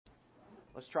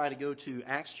Let's try to go to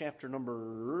Acts chapter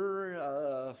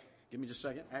number, give me just a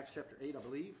second, Acts chapter 8, I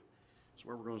believe. That's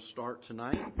where we're going to start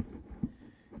tonight.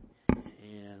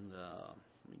 And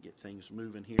let me get things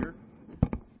moving here.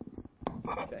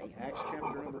 Okay, Acts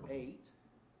chapter number 8.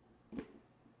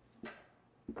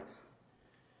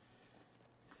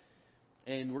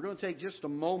 And we're going to take just a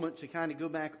moment to kind of go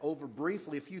back over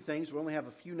briefly a few things. We only have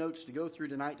a few notes to go through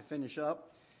tonight to finish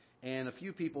up. And a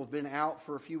few people have been out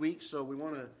for a few weeks, so we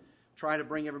want to try to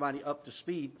bring everybody up to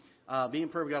speed. Being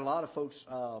prayer, we got a lot of folks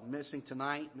missing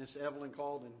tonight. Miss Evelyn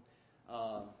called, and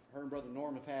her and Brother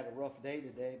Norm have had a rough day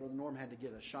today. Brother Norm had to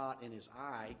get a shot in his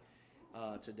eye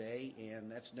today,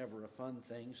 and that's never a fun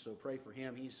thing. So pray for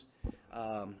him. He's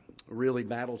really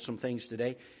battled some things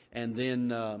today. And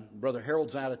then Brother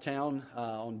Harold's out of town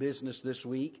on business this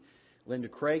week. Linda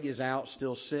Craig is out,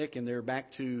 still sick, and they're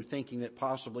back to thinking that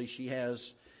possibly she has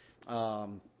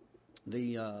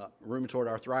the rheumatoid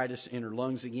arthritis in her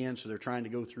lungs again, so they're trying to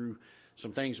go through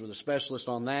some things with a specialist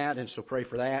on that, and so pray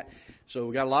for that. So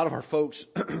we got a lot of our folks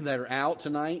that are out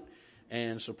tonight,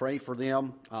 and so pray for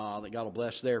them, that God will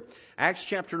bless there. Acts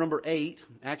chapter number 8,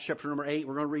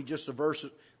 we're going to read just a verse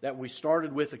that we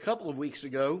started with a couple of weeks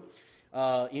ago.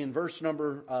 In verse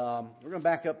number, we're going to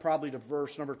back up probably to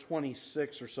verse number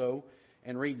 26 or so,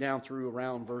 and read down through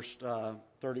around verse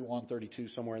 31, 32,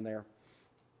 somewhere in there.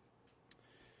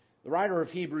 The writer of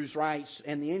Hebrews writes,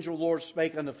 "And the angel of the Lord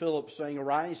spake unto Philip, saying,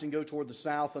 Arise and go toward the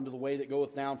south unto the way that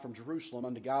goeth down from Jerusalem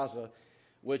unto Gaza,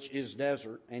 which is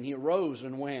desert. And he arose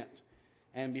and went.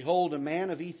 And behold, a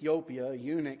man of Ethiopia, a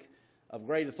eunuch of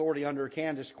great authority under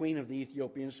Candace, queen of the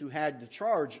Ethiopians, who had the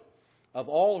charge of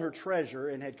all her treasure,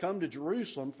 and had come to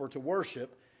Jerusalem for to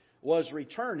worship, was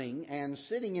returning, and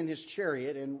sitting in his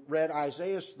chariot, and read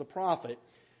Isaiah the prophet.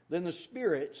 Then the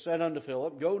Spirit said unto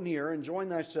Philip, Go near, and join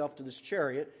thyself to this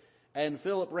chariot. And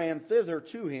Philip ran thither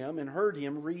to him, and heard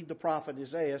him read the prophet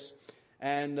Isaiah,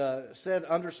 and said,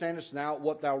 Understandest thou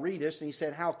what thou readest? And he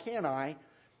said, How can I,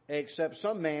 except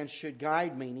some man should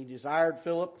guide me? And he desired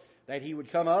Philip that he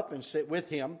would come up and sit with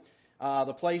him.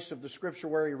 The place of the scripture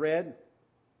where he read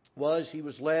was, he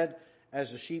was led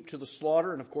as a sheep to the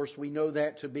slaughter. And of course we know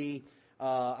that to be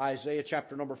Isaiah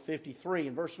chapter number 53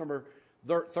 and verse number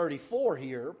 34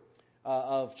 here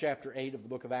of chapter 8 of the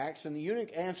book of Acts. And the eunuch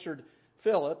answered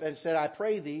Philip and said, I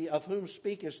pray thee, of whom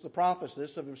speakest the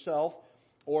prophetess, of himself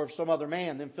or of some other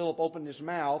man? Then Philip opened his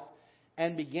mouth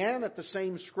and began at the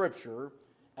same scripture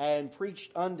and preached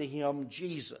unto him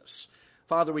Jesus.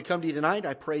 Father, we come to you tonight.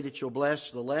 I pray that you'll bless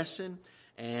the lesson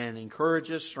and encourage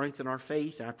us, strengthen our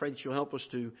faith. And I pray that you'll help us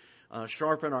to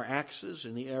sharpen our axes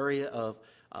in the area of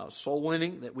soul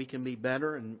winning, that we can be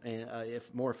better and if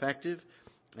more effective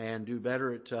and do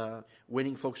better at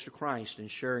winning folks to Christ and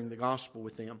sharing the gospel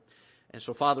with them. And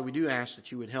so, Father, we do ask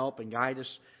that you would help and guide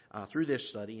us through this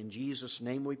study. In Jesus'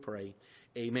 name we pray.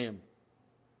 Amen.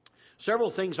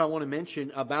 Several things I want to mention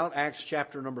about Acts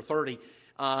chapter number 30.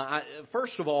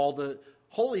 First of all, the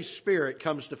Holy Spirit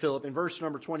comes to Philip in verse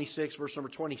number 26, verse number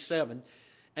 27.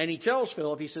 And he tells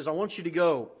Philip, he says, I want you to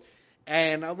go.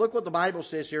 And look what the Bible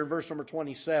says here in verse number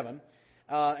 27.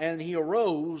 And he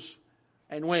arose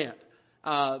and went.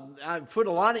 I've put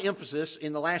a lot of emphasis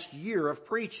in the last year of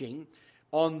preaching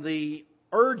on the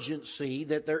urgency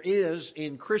that there is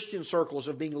in Christian circles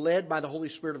of being led by the Holy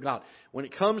Spirit of God. When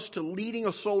it comes to leading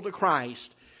a soul to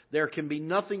Christ, there can be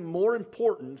nothing more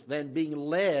important than being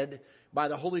led by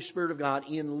the Holy Spirit of God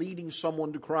in leading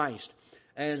someone to Christ.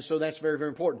 And so that's very, very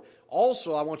important.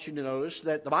 Also, I want you to notice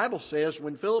that the Bible says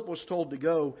when Philip was told to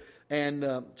go and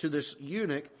to this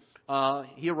eunuch,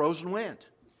 he arose and went.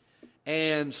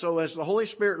 And so as the Holy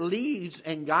Spirit leads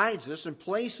and guides us and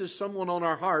places someone on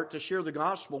our heart to share the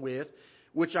gospel with,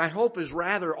 which I hope is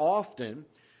rather often,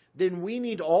 then we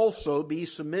need to also be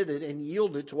submitted and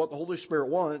yielded to what the Holy Spirit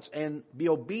wants and be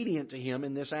obedient to Him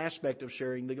in this aspect of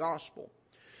sharing the gospel.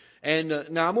 And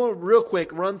now I'm going to real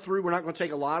quick run through. We're not going to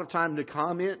take a lot of time to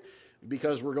comment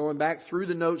because we're going back through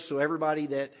the notes so everybody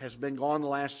that has been gone the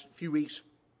last few weeks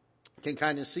can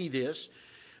kind of see this.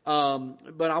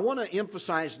 But I want to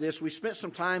emphasize this. We spent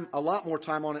a lot more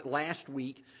time on it last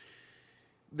week,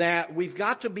 that we've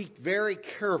got to be very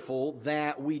careful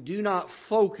that we do not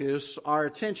focus our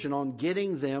attention on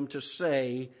getting them to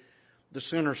say the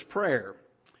sinner's prayer.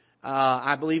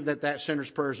 I believe that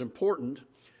sinner's prayer is important.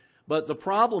 But the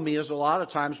problem is a lot of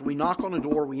times we knock on a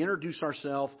door, we introduce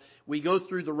ourselves, we go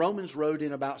through the Romans road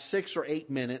in about 6 or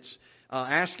 8 minutes,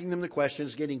 asking them the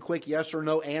questions, getting quick yes or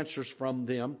no answers from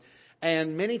them.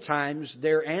 And many times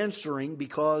they're answering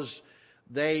because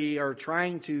they are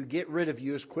trying to get rid of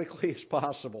you as quickly as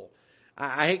possible.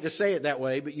 I hate to say it that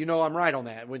way, but you know I'm right on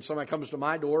that. When somebody comes to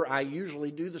my door, I usually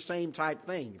do the same type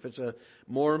thing. If it's a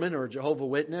Mormon or a Jehovah's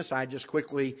Witness, I just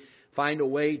quickly find a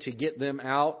way to get them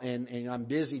out, and I'm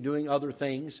busy doing other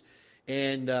things.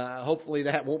 And hopefully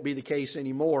that won't be the case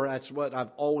anymore. That's what I've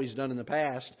always done in the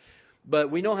past. But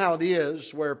we know how it is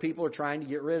where people are trying to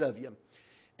get rid of you.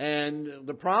 And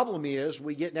the problem is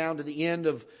we get down to the end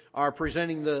of our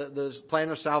presenting the plan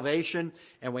of salvation,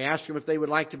 and we ask them if they would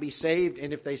like to be saved.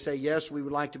 And if they say, yes, we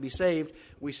would like to be saved,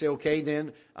 we say, okay,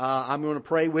 then I'm going to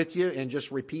pray with you and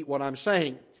just repeat what I'm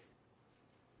saying.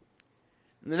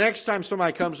 And the next time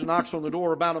somebody comes and knocks on the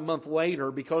door about a month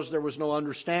later, because there was no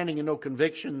understanding and no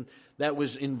conviction that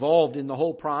was involved in the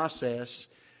whole process,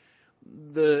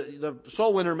 the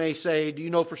soul winner may say, do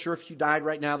you know for sure if you died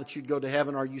right now that you'd go to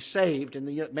heaven? Are you saved? And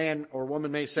the man or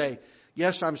woman may say,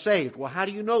 yes, I'm saved. Well, how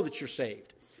do you know that you're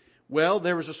saved? Well,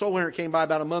 there was a soul winner that came by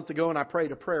about a month ago, and I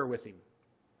prayed a prayer with him.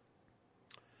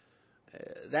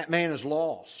 That man is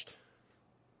lost,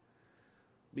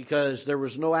 because there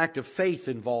was no act of faith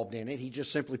involved in it. He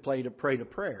just simply prayed a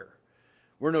prayer.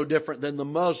 We're no different than the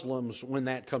Muslims when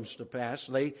that comes to pass.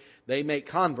 They make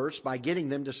converts by getting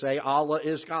them to say Allah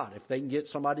is God. If they can get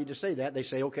somebody to say that, they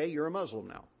say, okay, you're a Muslim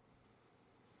now.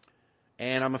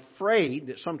 And I'm afraid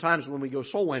that sometimes when we go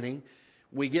soul winning,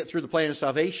 we get through the plan of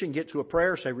salvation, get to a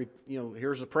prayer, say,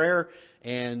 here's a prayer,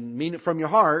 and mean it from your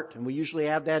heart. And we usually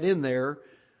add that in there.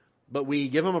 But we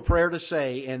give them a prayer to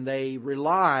say, and they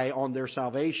rely on their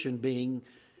salvation being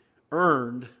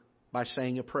earned by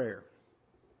saying a prayer.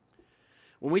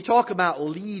 When we talk about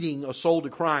leading a soul to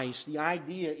Christ, the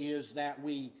idea is that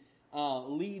we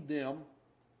lead them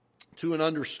to an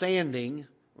understanding.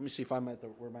 Let me see if where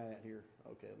am I at here?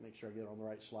 Okay, make sure I get on the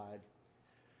right slide.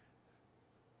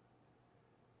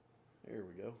 There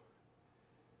we go.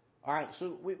 All right,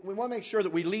 so we want to make sure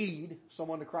that we lead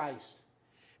someone to Christ.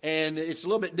 And it's a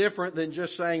little bit different than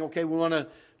just saying, okay, we want to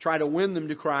try to win them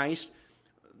to Christ.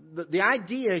 The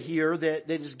idea here that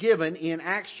is given in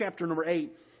Acts chapter number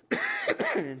 8,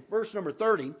 in verse number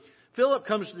 30, Philip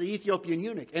comes to the Ethiopian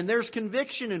eunuch, and there's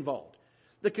conviction involved.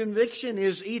 The conviction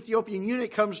is Ethiopian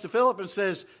eunuch comes to Philip and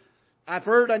says, I've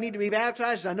heard I need to be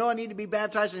baptized. I know I need to be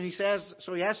baptized. And he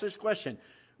asks this question,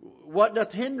 what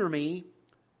doth hinder me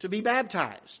to be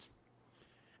baptized?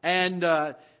 And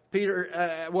Peter,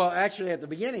 actually at the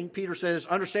beginning, Peter says,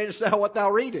 understandest thou what thou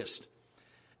readest?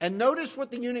 And notice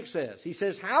what the eunuch says. He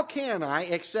says, how can I,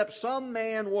 except some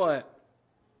man what?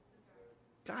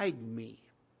 Guide me.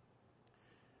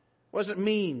 What does it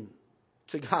mean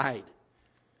to guide?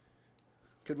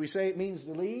 Could we say it means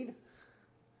to lead?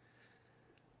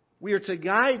 We are to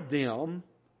guide them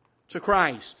to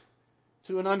Christ,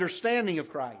 to an understanding of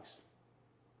Christ.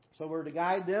 So we're to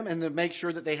guide them and to make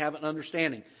sure that they have an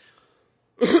understanding.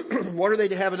 What are they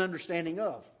to have an understanding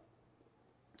of?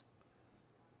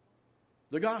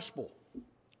 The gospel.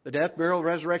 The death, burial,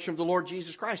 resurrection of the Lord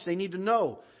Jesus Christ. They need to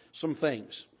know some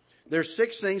things. There's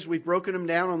 6 things. We've broken them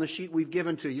down on the sheet we've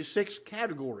given to you. 6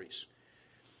 categories.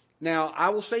 Now,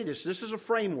 I will say this. This is a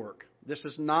framework. This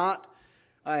is not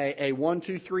a 1,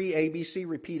 2, 3, ABC,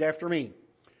 repeat after me.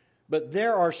 But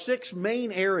there are 6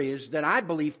 main areas that I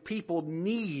believe people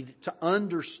need to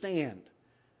understand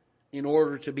in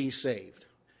order to be saved.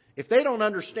 If they don't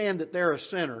understand that they're a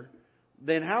sinner,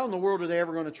 then how in the world are they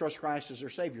ever going to trust Christ as their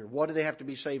Savior? What do they have to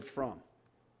be saved from?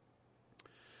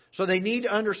 So they need to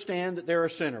understand that they're a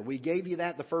sinner. We gave you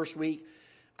that the first week.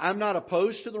 I'm not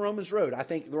opposed to the Romans Road. I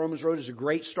think the Romans Road is a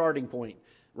great starting point.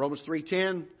 Romans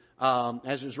 3:10,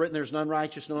 as it is written, there's none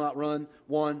righteous, no not one.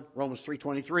 Romans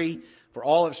 3:23, for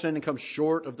all have sinned and come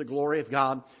short of the glory of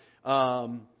God.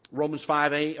 Romans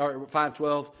 5:8 or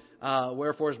 5:12,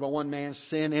 wherefore as by one man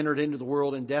sin entered into the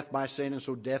world, and death by sin, and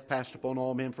so death passed upon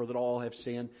all men, for that all have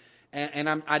sinned. And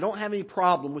I don't have any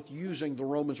problem with using the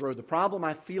Romans Road. The problem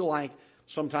I feel like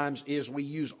sometimes is we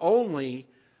use only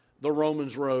the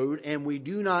Romans Road, and we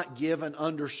do not give an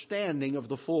understanding of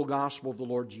the full gospel of the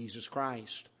Lord Jesus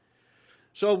Christ.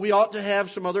 So we ought to have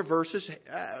some other verses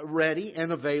ready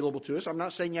and available to us. I'm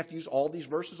not saying you have to use all these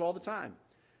verses all the time.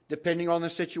 Depending on the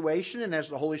situation, and as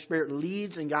the Holy Spirit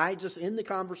leads and guides us in the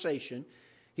conversation,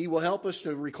 He will help us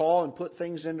to recall and put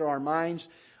things into our minds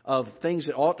of things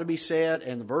that ought to be said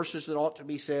and the verses that ought to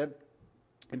be said.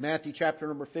 In Matthew chapter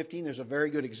number 15, there's a very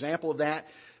good example of that.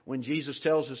 When Jesus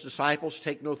tells His disciples,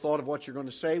 take no thought of what you're going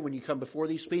to say when you come before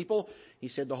these people. He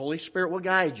said the Holy Spirit will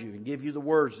guide you and give you the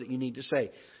words that you need to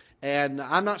say. And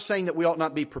I'm not saying that we ought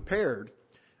not be prepared.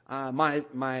 What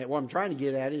I'm trying to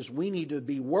get at is we need to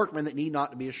be workmen that need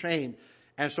not to be ashamed.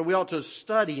 And so we ought to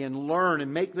study and learn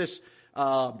and make this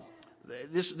ought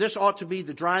to be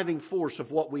the driving force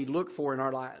of what we look for in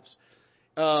our lives.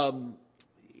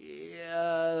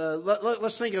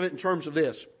 let's think of it in terms of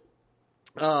this.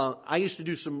 I used to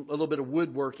do a little bit of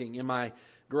woodworking in my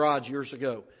garage years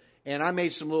ago. And I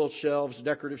made some little shelves,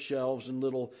 decorative shelves, and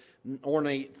little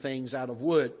ornate things out of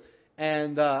wood.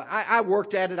 And I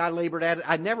worked at it. I labored at it.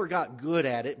 I never got good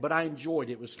at it, but I enjoyed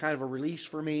it. It was kind of a release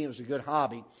for me. It was a good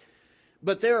hobby.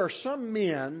 But there are some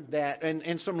men that,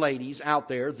 and some ladies out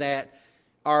there that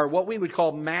are what we would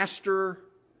call master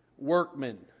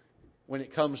workmen when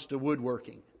it comes to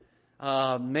woodworking.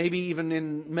 Maybe even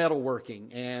in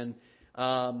metalworking and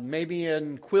maybe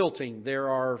in quilting. There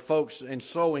are folks in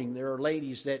sewing. There are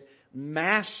ladies that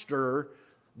master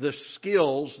the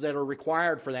skills that are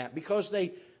required for that because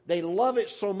they love it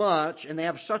so much and they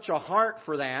have such a heart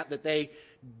for that they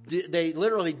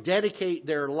literally dedicate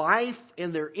their life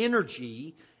and their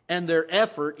energy and their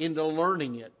effort into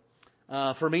learning it.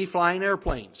 For me, flying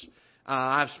airplanes.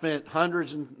 I've spent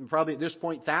hundreds and probably at this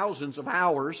point thousands of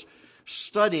hours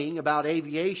studying about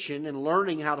aviation and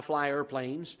learning how to fly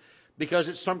airplanes because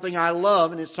it's something I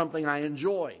love and it's something I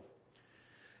enjoy.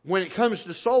 When it comes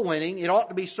to soul winning, it ought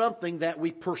to be something that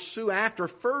we pursue after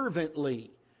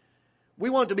fervently. We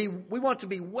want to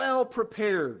be well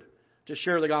prepared to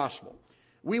share the gospel.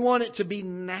 We want it to be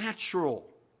natural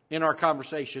in our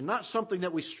conversation, not something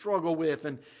that we struggle with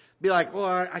and be like, well,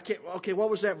 I can't. Okay,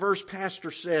 what was that verse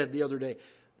Pastor said the other day?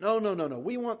 No.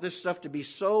 We want this stuff to be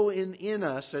so in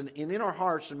us and in our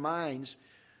hearts and minds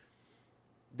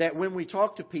that when we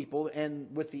talk to people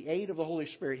and with the aid of the Holy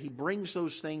Spirit, He brings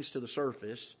those things to the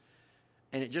surface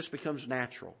and it just becomes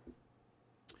natural.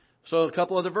 So a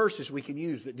couple other verses we can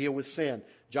use that deal with sin.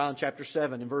 John chapter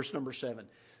 7 and verse number 7.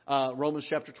 Romans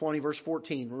chapter 20 verse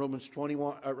 14.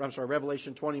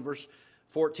 Revelation 20 verse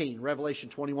 14. Revelation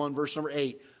 21 verse number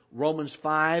 8. Romans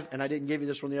 5, and I didn't give you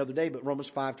this one the other day, but Romans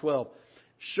 5:12.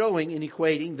 Showing and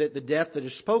equating that the death that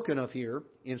is spoken of here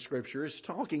in Scripture is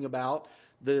talking about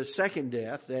the second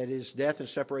death, that is death and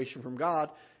separation from God,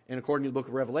 and according to the book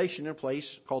of Revelation, in a place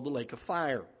called the lake of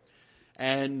fire.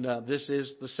 And this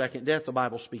is the second death the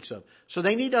Bible speaks of. So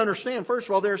they need to understand, first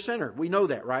of all, they're a sinner. We know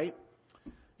that, right?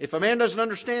 If a man doesn't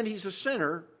understand he's a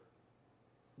sinner,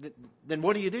 then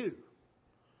what do you do?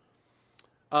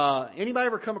 Anybody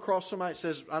ever come across somebody that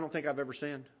says, I don't think I've ever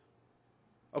sinned?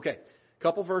 Okay. A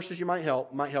couple verses might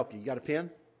help you. You got a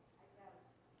pen?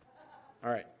 All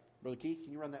right. Brother Keith,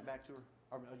 can you run that back to her?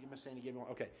 Or you must say to give me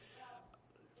one. Okay.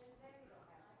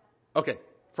 Okay.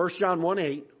 1 John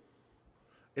 1:8.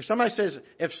 If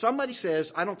somebody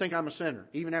says, I don't think I'm a sinner,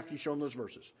 even after you've shown those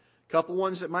verses, a couple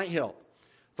ones that might help.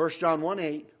 1 John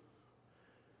 1:8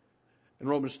 and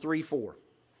Romans 3:4.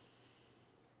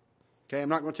 Okay, I'm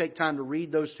not going to take time to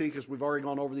read those two because we've already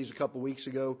gone over these a couple weeks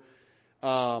ago.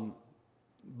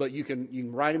 But you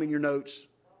can write them in your notes,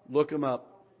 look them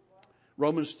up.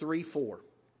 Romans 3:4.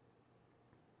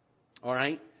 All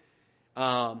right.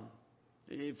 1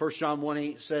 John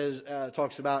 1:8 says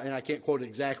talks about, and I can't quote it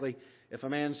exactly. If a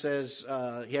man says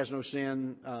he has no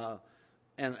sin,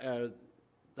 if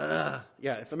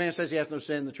a man says he has no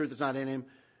sin, the truth is not in him.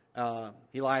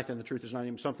 He lieth, and the truth is not in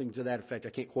him. Something to that effect. I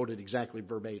can't quote it exactly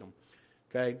verbatim.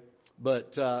 Okay,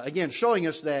 but again, showing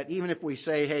us that even if we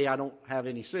say, "Hey, I don't have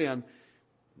any sin,"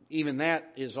 even that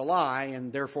is a lie,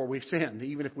 and therefore we've sinned.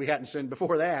 Even if we hadn't sinned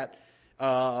before that,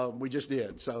 we just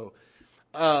did. So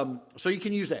you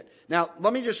can use that. Now,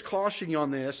 let me just caution you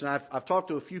on this, and I've talked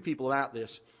to a few people about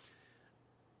this.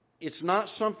 It's not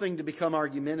something to become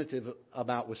argumentative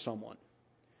about with someone.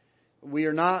 We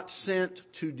are not sent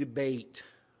to debate.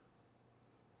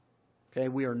 Okay,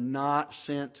 we are not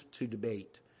sent to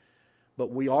debate,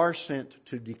 but we are sent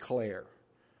to declare.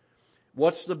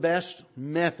 What's the best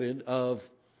method of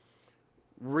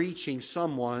reaching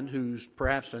someone who's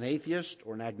perhaps an atheist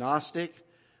or an agnostic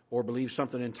or believes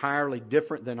something entirely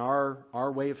different than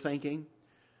our way of thinking?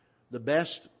 The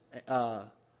best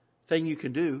thing you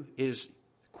can do is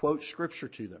quote Scripture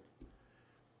to them.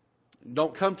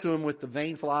 Don't come to them with the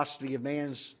vain philosophy of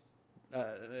man's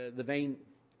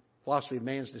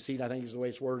deceit, I think is the way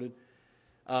it's worded.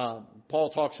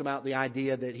 Paul talks about the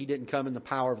idea that he didn't come in the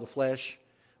power of the flesh,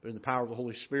 but in the power of the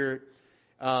Holy Spirit.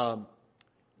 The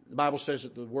Bible says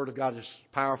that the Word of God is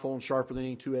powerful and sharper than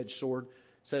any two-edged sword.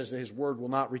 It says that His Word will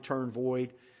not return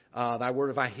void. Thy Word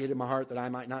have I hid in my heart that I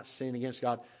might not sin against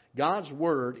God. God's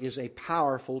Word is a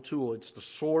powerful tool. It's the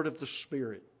sword of the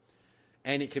Spirit.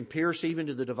 And it can pierce even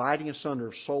to the dividing asunder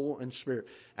of soul and spirit.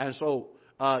 And so,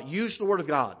 use the Word of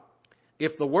God.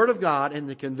 If the Word of God and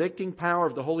the convicting power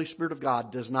of the Holy Spirit of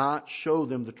God does not show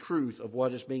them the truth of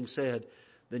what is being said,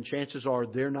 then chances are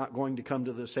they're not going to come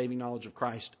to the saving knowledge of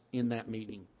Christ in that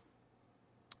meeting.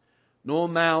 No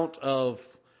amount of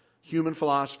human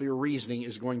philosophy or reasoning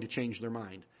is going to change their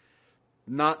mind.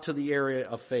 not to the area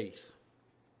of faith.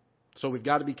 So we've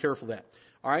got to be careful of that.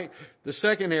 All right. The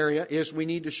second area is we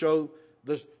need to show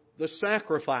the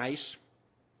sacrifice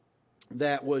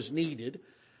that was needed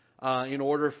in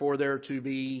order for there to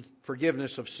be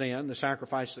forgiveness of sin, the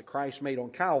sacrifice that Christ made on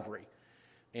Calvary.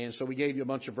 And so we gave you a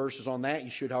bunch of verses on that.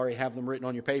 You should already have them written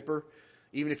on your paper.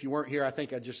 Even if you weren't here, I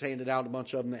think I just handed out a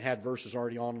bunch of them that had verses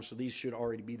already on them, so these should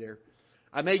already be there.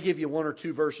 I may give you one or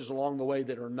two verses along the way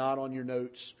that are not on your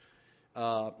notes,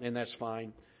 and that's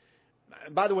fine.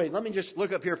 By the way, let me just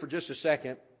look up here for just a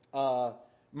second.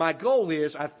 My goal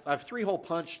is, I've three-hole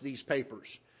punched these papers.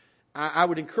 I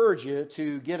would encourage you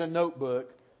to get a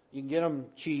notebook. You can get them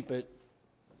cheap at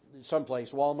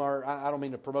someplace, Walmart. I don't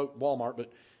mean to promote Walmart, but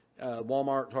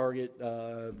Walmart, Target,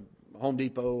 Home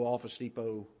Depot, Office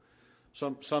Depot,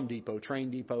 some depot,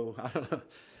 Train Depot. I don't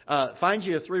know. Find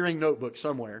you a 3-ring notebook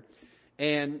somewhere.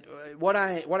 And what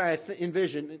I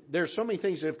envision, there's so many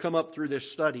things that have come up through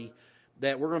this study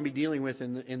that we're going to be dealing with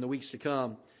in the weeks to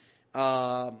come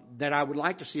that I would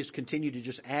like to see us continue to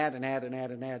just add and add and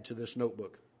add and add to this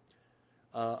notebook.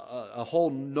 A whole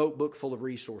notebook full of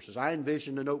resources. I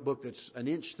envision a notebook that's an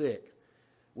inch thick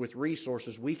with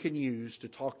resources we can use to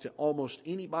talk to almost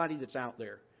anybody that's out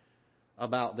there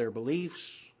about their beliefs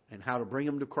and how to bring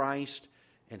them to Christ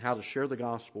and how to share the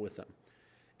gospel with them.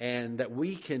 And that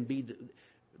we can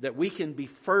be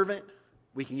fervent,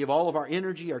 we can give all of our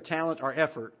energy, our talent, our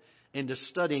effort into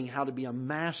studying how to be a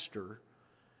master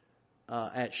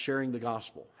at sharing the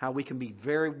gospel. How we can be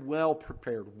very well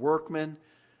prepared workmen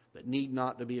that need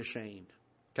not to be ashamed.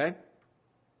 Okay?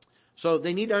 So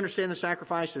they need to understand the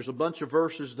sacrifice. There's a bunch of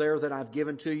verses there that I've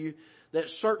given to you that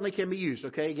certainly can be used.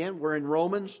 Okay, again, we're in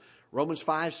Romans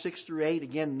 5, 6 through 8.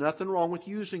 Again, nothing wrong with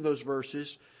using those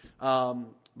verses.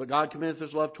 But God commendeth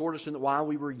His love toward us in that while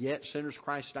we were yet sinners,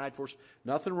 Christ died for us.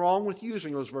 Nothing wrong with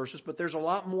using those verses, but there's a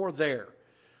lot more there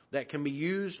that can be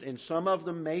used, and some of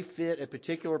them may fit a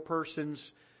particular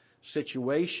person's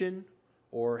situation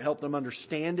or help them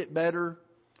understand it better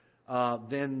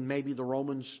than maybe the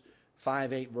Romans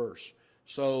 5:8 verse.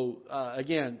 So,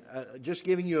 again, just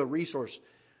giving you a resource.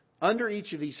 Under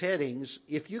each of these headings,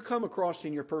 if you come across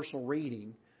in your personal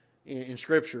reading in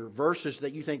Scripture verses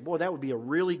that you think, boy, that would be a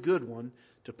really good one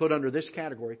to put under this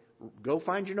category, go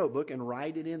find your notebook and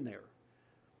write it in there.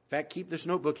 In fact, keep this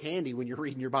notebook handy when you're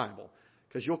reading your Bible,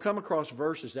 because you'll come across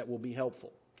verses that will be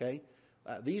helpful. Okay,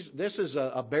 this is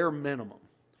a bare minimum.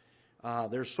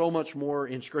 There's so much more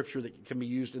in Scripture that can be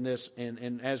used in this,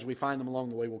 and as we find them along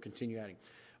the way, we'll continue adding.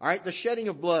 All right, the shedding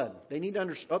of blood. They need to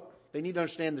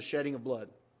understand the shedding of blood.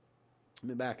 Let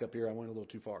me back up here. I went a little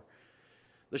too far.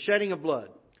 The shedding of blood.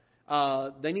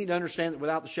 They need to understand that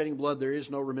without the shedding of blood, there is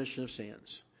no remission of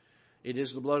sins. It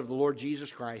is the blood of the Lord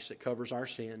Jesus Christ that covers our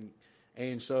sin.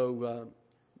 And so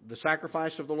the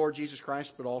sacrifice of the Lord Jesus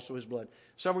Christ, but also His blood.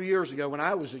 Several years ago, when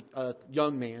I was a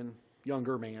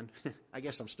younger man, I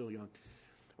guess I'm still young.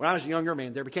 When I was a younger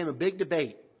man, there became a big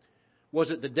debate. Was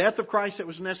it the death of Christ that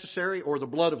was necessary or the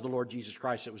blood of the Lord Jesus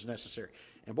Christ that was necessary?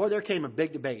 And boy, there came a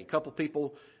big debate. A couple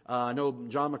people, I know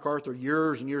John MacArthur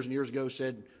years and years and years ago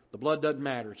said, the blood doesn't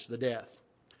matter, it's the death.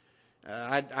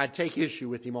 I'd take issue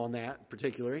with him on that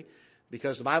particularly,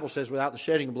 because the Bible says without the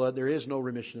shedding of blood, there is no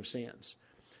remission of sins.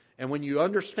 And when you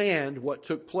understand what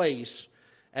took place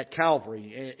at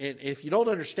Calvary, and if you don't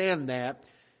understand that,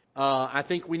 I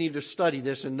think we need to study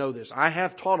this and know this. I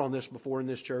have taught on this before in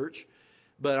this church,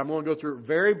 but I'm going to go through it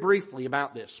very briefly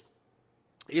about this.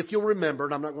 If you'll remember,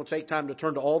 and I'm not going to take time to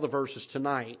turn to all the verses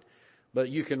tonight, but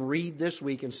you can read this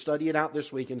week and study it out this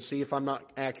week and see if I'm not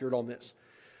accurate on this.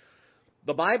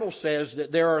 The Bible says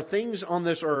that there are things on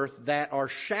this earth that are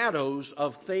shadows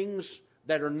of things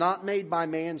that are not made by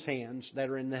man's hands that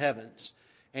are in the heavens.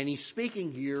 And he's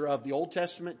speaking here of the Old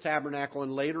Testament tabernacle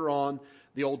and later on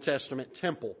the Old Testament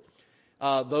temple.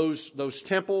 Those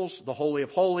temples, the Holy of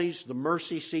Holies, the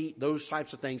mercy seat, those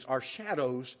types of things are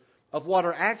shadows of what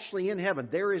are actually in heaven.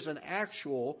 There is an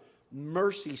actual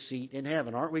mercy seat in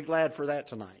heaven. Aren't we glad for that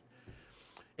tonight?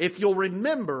 If you'll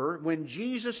remember, when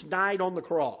Jesus died on the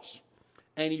cross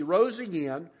and He rose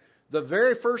again, the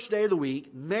very first day of the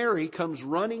week, Mary comes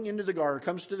running into the garden,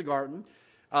 comes to the garden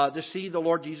to see the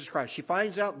Lord Jesus Christ. She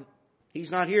finds out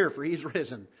He's not here, for He's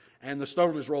risen, and the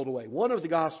stone is rolled away. One of the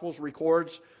Gospels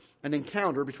records an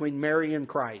encounter between Mary and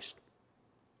Christ.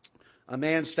 A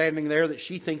man standing there that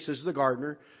she thinks is the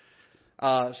gardener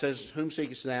says, "Whom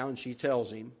seekest thou?" And she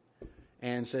tells him,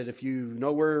 and said, "If you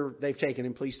know where they've taken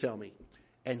Him, please tell me."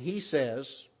 And he says,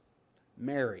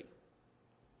 "Mary."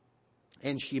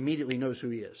 And she immediately knows who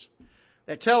He is.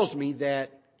 That tells me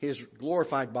that His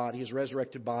glorified body, His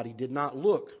resurrected body, did not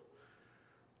look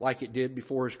like it did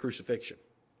before His crucifixion.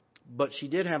 but she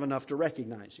did have enough to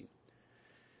recognize him.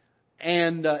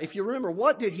 And if you remember,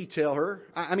 what did he tell her?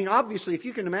 I mean, obviously, if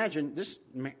you can imagine,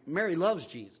 Mary loves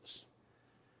Jesus.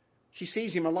 She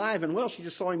sees him alive and well. She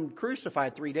just saw him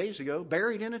crucified 3 days ago,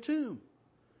 buried in a tomb.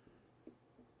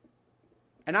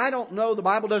 And I don't know, the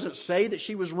Bible doesn't say that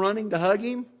she was running to hug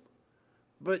him,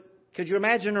 but could you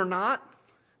imagine her not?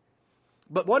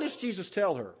 But what does Jesus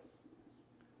tell her?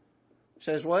 He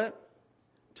says what?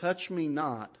 Touch me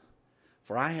not,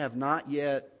 for I have not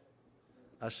yet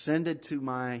ascended to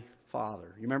my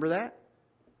Father. You remember that?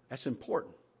 That's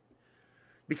important.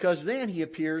 Because then he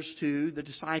appears to the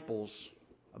disciples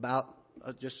about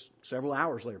just several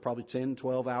hours later, probably 10,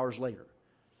 12 hours later,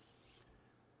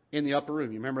 in the upper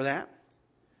room. You remember that?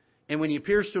 And when he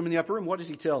appears to them in the upper room, what does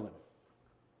he tell them?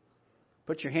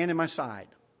 Put your hand in my side.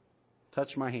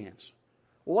 Touch my hands.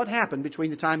 Well, what happened between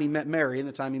the time he met Mary and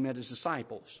the time he met his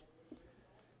disciples?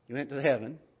 He went to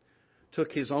heaven,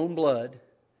 took his own blood,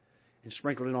 and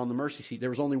sprinkled it on the mercy seat. There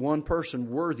was only one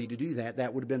person worthy to do that.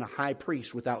 That would have been a high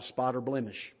priest without spot or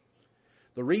blemish.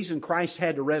 The reason Christ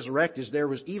had to resurrect is there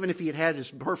was, even if he had had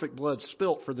his perfect blood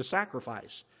spilt for the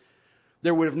sacrifice,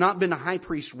 there would have not been a high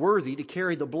priest worthy to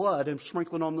carry the blood and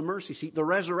sprinkle it on the mercy seat. The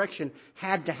resurrection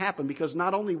had to happen because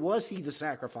not only was he the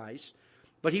sacrifice,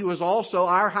 but he was also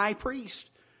our high priest.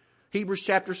 Hebrews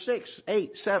chapter 6,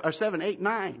 7, 8,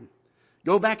 9.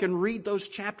 Go back and read those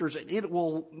chapters and it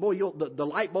will, the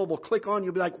light bulb will click on.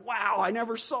 You'll be like, wow, I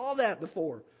never saw that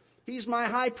before. He's my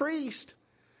high priest.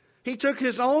 He took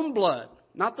his own blood,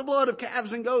 not the blood of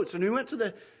calves and goats. And he went to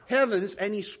the heavens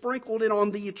and he sprinkled it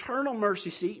on the eternal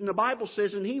mercy seat. And the Bible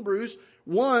says in Hebrews,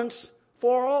 once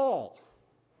for all.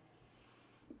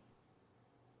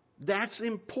 That's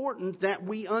important that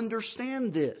we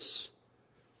understand this.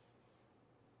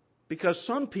 Because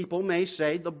some people may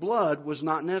say the blood was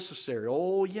not necessary.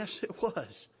 Oh, yes, it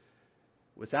was.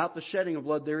 Without the shedding of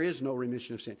blood, there is no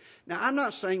remission of sin. Now, I'm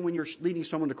not saying when you're leading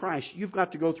someone to Christ, you've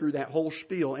got to go through that whole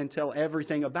spiel and tell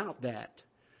everything about that.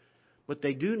 But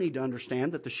they do need to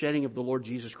understand that the shedding of the Lord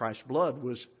Jesus Christ's blood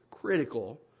was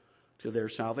critical to their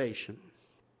salvation.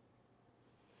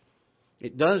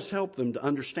 It does help them to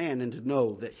understand and to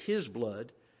know that His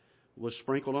blood was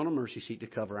sprinkled on a mercy seat to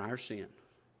cover our sin.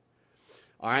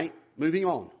 All right, moving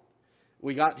on.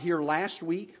 We got here last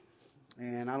week,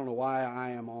 and I don't know why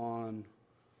I am on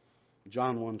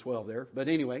John 1:12 there. But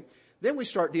anyway, then we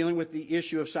start dealing with the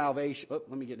issue of salvation. Oh,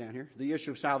 let me get down here. The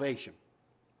issue of salvation.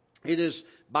 It is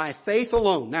by faith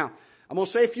alone. Now, I'm going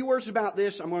to say a few words about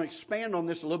this. I'm going to expand on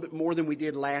this a little bit more than we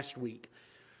did last week.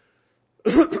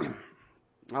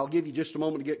 I'll give you just a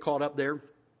moment to get caught up there.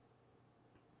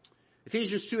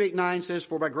 Ephesians 2:8-9 says,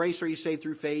 "For by grace are you saved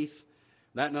through faith,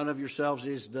 that none of yourselves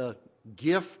is the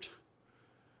gift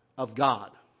of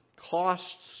God.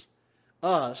 Costs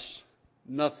us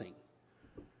nothing."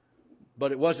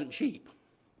 But it wasn't cheap,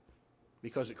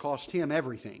 because it cost Him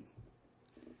everything.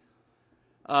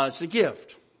 It's a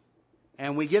gift.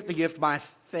 And we get the gift by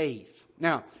faith.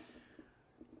 Now,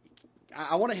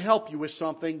 I want to help you with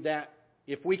something that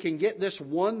if we can get this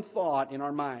one thought in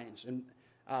our minds, and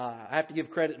I have to give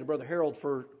credit to Brother Harold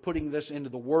for putting this into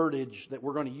the wordage that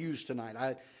we're going to use tonight.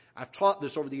 I've taught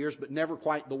this over the years, but never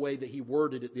quite the way that he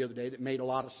worded it the other day that made a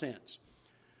lot of sense.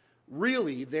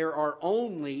 Really, there are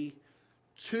only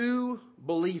two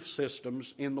belief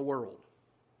systems in the world.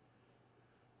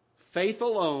 Faith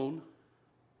alone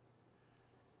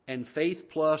and faith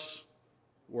plus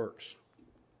works.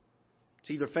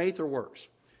 It's either faith or works.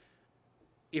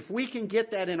 If we can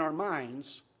get that in our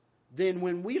minds, then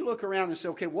when we look around and say,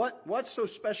 okay, what's so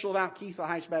special about Ketha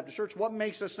Heights Baptist Church? What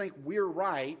makes us think we're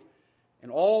right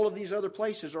and all of these other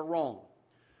places are wrong?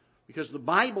 Because the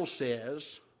Bible says,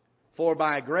 "For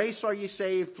by grace are ye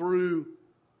saved through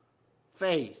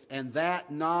faith, and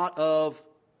that not of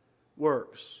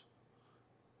works.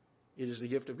 It is the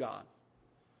gift of God.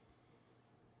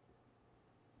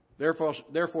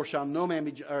 Therefore shall no man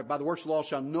be, by the works of the law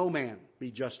shall no man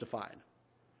be justified."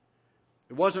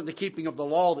 It wasn't the keeping of the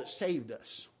law that saved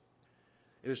us.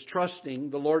 It was trusting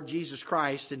the Lord Jesus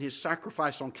Christ and His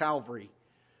sacrifice on Calvary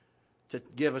to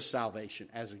give us salvation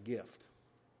as a gift.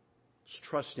 It's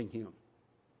trusting Him.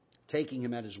 Taking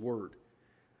Him at His word.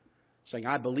 Saying,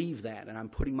 I believe that and I'm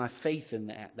putting my faith in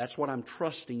that. That's what I'm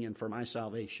trusting in for my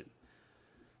salvation.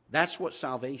 That's what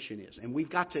salvation is. And we've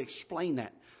got to explain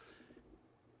that.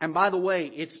 And by the way,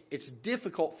 it's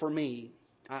difficult for me.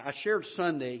 I shared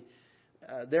Sunday.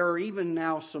 There are even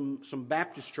now some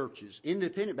Baptist churches,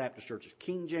 independent Baptist churches,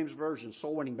 King James Version,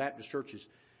 soul-winning Baptist churches,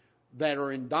 that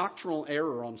are in doctrinal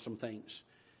error on some things.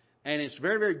 And it's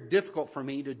very, very difficult for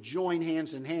me to join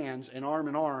hands in hands and arm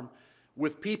in arm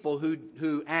with people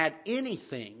who add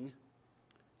anything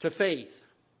to faith.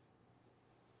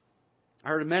 I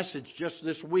heard a message just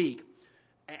this week,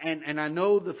 and I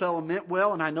know the fellow meant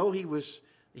well, and I know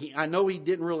I know he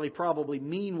didn't really probably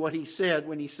mean what he said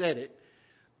when he said it,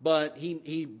 but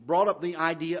he brought up the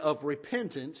idea of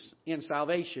repentance in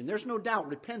salvation. There's no doubt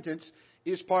repentance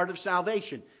is part of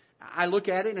salvation. I look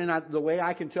at it, and the way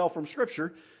I can tell from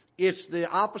Scripture, it's the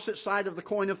opposite side of the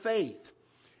coin of faith.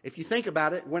 If you think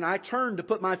about it, when I turn to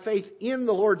put my faith in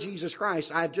the Lord Jesus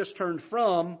Christ, I've just turned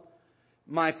from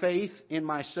my faith in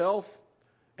myself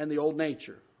and the old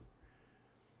nature,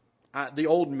 the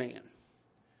old man.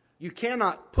 You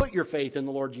cannot put your faith in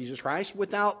the Lord Jesus Christ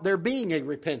without there being a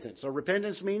repentance. A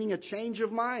repentance meaning a change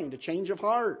of mind, a change of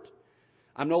heart.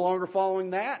 I'm no longer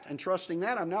following that and trusting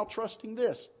that. I'm now trusting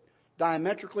this.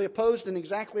 Diametrically opposed and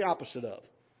exactly opposite of.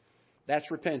 That's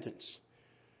repentance.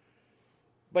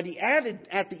 But he added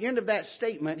at the end of that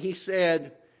statement, he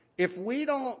said, if we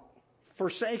don't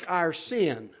forsake our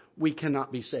sin, we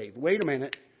cannot be saved. Wait a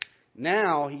minute.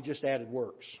 Now he just added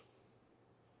works.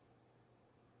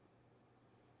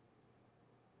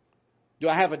 Do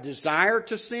I have a desire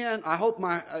to sin? I hope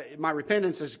my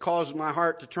repentance has caused my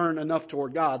heart to turn enough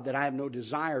toward God that I have no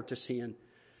desire to sin.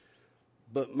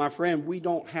 But my friend, we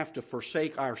don't have to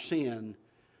forsake our sin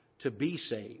to be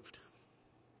saved.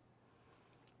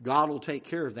 God will take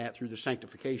care of that through the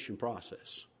sanctification process.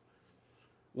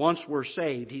 Once we're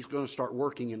saved, He's going to start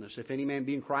working in us. If any man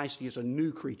be in Christ, he is a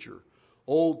new creature.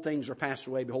 Old things are passed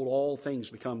away. Behold, all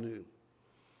things become new.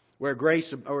 Where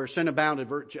grace or sin abounded,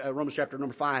 Romans chapter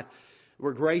number 5,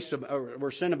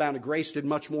 where sin abounded, grace did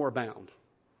much more abound.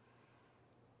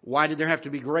 Why did there have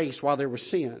to be grace while there was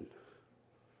sin?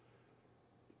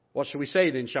 What shall we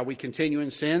say then? Shall we continue in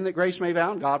sin that grace may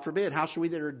abound? God forbid. How shall we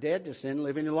that are dead to sin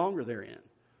live any longer therein?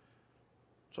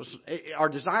 So our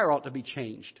desire ought to be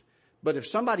changed. But if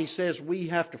somebody says we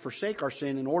have to forsake our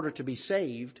sin in order to be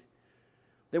saved,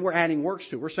 then we're adding works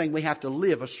to it. We're saying we have to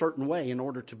live a certain way in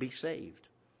order to be saved.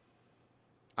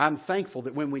 I'm thankful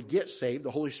that when we get saved,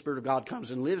 the Holy Spirit of God comes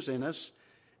and lives in us,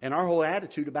 and our whole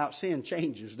attitude about sin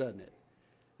changes, doesn't it?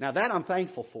 Now that I'm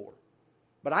thankful for.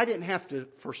 But I didn't have to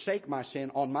forsake my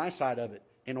sin on my side of it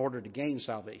in order to gain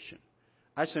salvation.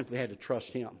 I simply had to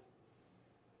trust Him.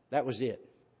 That was it.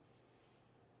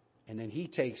 And then He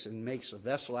takes and makes a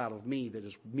vessel out of me that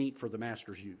is meet for the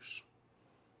Master's use.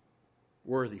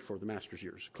 Worthy for the Master's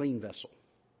use. Clean vessel.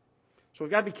 So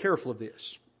we've got to be careful of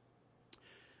this.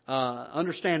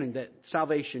 Understanding that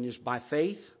salvation is by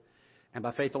faith and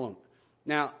by faith alone.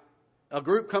 Now, a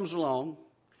group comes along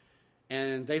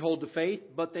and they hold to faith,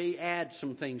 but they add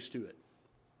some things to it.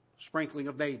 Sprinkling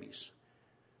of babies.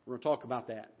 We're going to talk about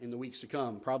that in the weeks to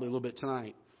come, probably a little bit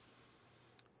tonight.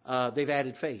 They've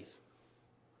added faith.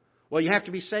 Well, you have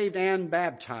to be saved and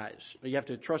baptized. You have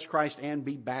to trust Christ and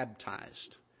be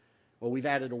baptized. Well, we've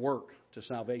added a work to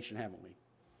salvation, haven't we?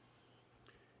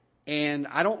 And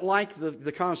I don't like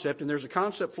the concept, and there's a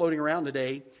concept floating around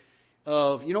today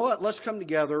of, you know what, let's come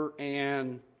together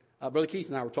and, Brother Keith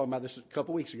and I were talking about this a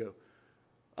couple weeks ago.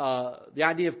 The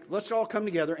idea of let's all come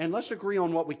together and let's agree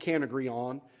on what we can agree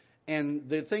on. And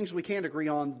the things we can't agree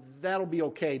on, that'll be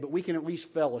okay, but we can at least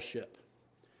fellowship.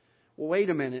 Well, wait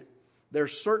a minute.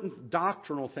 There's certain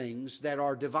doctrinal things that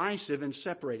are divisive and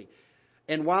separating.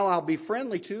 And while I'll be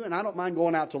friendly to, and I don't mind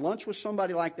going out to lunch with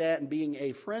somebody like that and being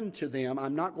a friend to them,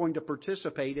 I'm not going to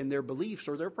participate in their beliefs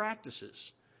or their practices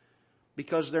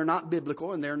because they're not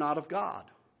biblical and they're not of God.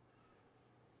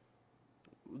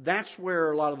 That's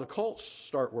where a lot of the cults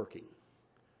start working.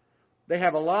 They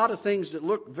have a lot of things that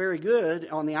look very good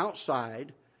on the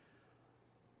outside,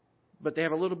 but they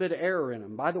have a little bit of error in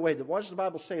them. By the way, what does the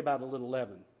Bible say about a little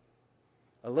leaven?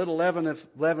 A little leaven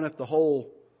leaveneth the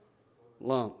whole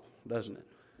lump, doesn't it?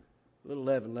 A little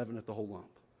leaven leaveneth the whole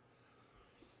lump.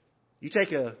 You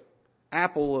take a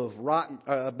barrel of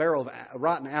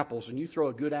rotten apples, and you throw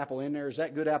a good apple in there. Is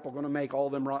that good apple going to make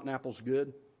all them rotten apples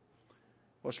good?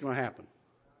 What's going to happen?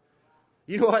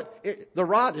 You know what? The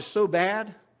rot is so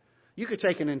bad, you could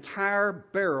take an entire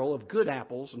barrel of good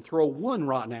apples and throw one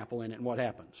rotten apple in it, and what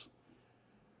happens?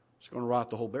 It's going to rot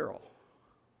the whole barrel.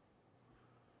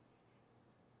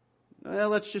 Well,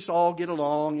 let's just all get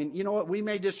along. And you know what? We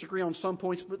may disagree on some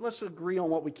points, but let's agree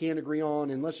on what we can agree on.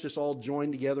 And let's just all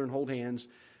join together and hold hands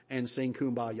and sing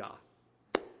Kumbaya.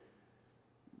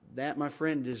 That, my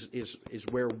friend, is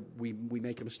where we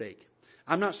make a mistake.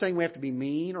 I'm not saying we have to be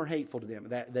mean or hateful to them.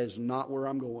 That is not where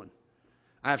I'm going.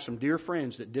 I have some dear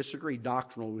friends that disagree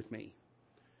doctrinally with me.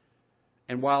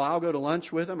 And while I'll go to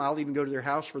lunch with them, I'll even go to their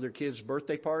house for their kids'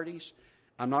 birthday parties,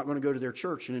 I'm not going to go to their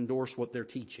church and endorse what they're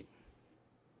teaching.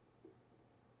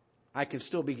 I can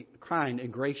still be kind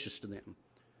and gracious to them.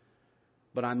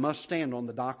 but I must stand on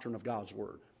the doctrine of God's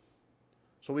Word.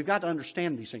 So we've got to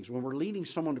understand these things. When we're leading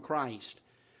someone to Christ,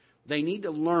 they need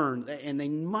to learn, and they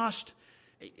must.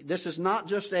 This is not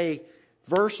just a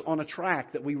verse on a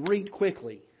tract that we read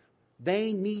quickly.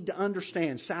 They need to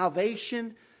understand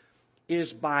salvation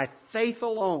is by faith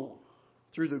alone,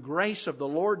 through the grace of the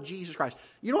Lord Jesus Christ.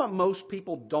 You know what most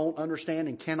people don't understand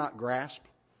and cannot grasp?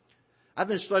 I've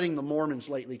been studying the Mormons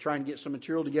lately, trying to get some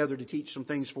material together to teach some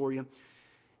things for you.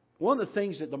 One of the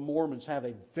things that the Mormons have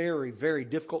a very, very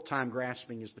difficult time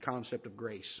grasping is the concept of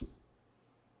grace.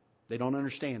 They don't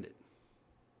understand it.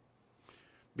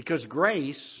 Because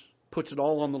grace puts it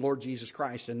all on the Lord Jesus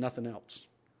Christ and nothing else.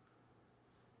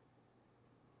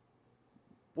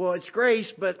 Well, it's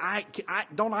grace, but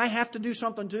don't I have to do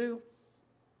something too?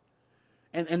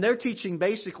 And their teaching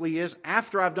basically is,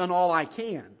 after I've done all I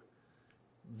can,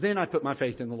 then I put my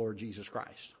faith in the Lord Jesus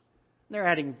Christ. They're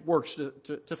adding works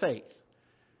to faith.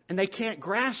 And they can't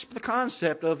grasp the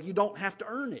concept of you don't have to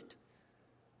earn it.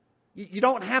 You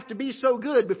don't have to be so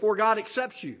good before God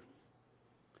accepts you.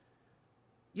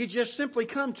 You just simply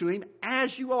come to Him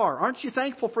as you are. Aren't you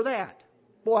thankful for that?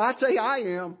 Boy, I tell you, I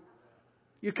am.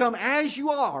 You come as you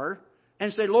are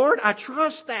and say, Lord, I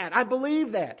trust that. I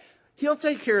believe that. He'll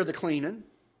take care of the cleaning.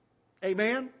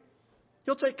 Amen?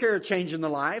 He'll take care of changing the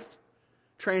life,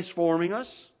 transforming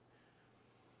us.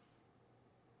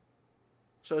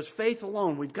 So it's faith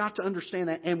alone. We've got to understand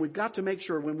that, and we've got to make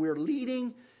sure when we're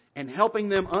leading and helping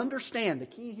them understand, the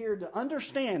key here to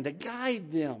understand, to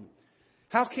guide them.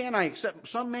 How can I accept?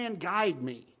 Some man guide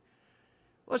me.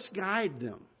 Let's guide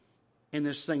them in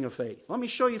this thing of faith. Let me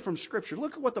show you from Scripture.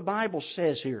 Look at what the Bible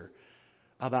says here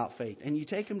about faith. And you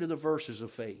take them to the verses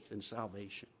of faith and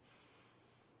salvation.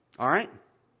 All right?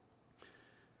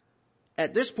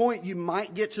 At this point, you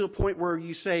might get to the point where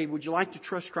you say, would you like to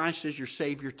trust Christ as your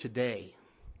Savior today?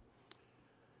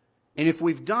 And if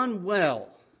we've done well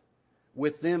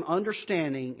with them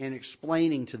understanding and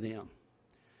explaining to them,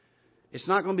 it's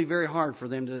not going to be very hard for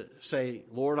them to say,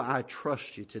 Lord, I trust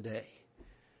you today.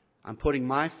 I'm putting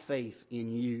my faith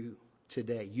in you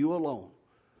today, you alone,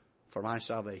 for my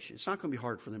salvation. It's not going to be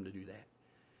hard for them to do that.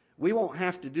 We won't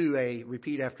have to do a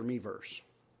repeat after me verse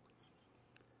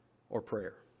or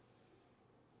prayer.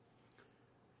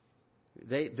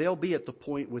 They'll be at the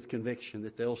point with conviction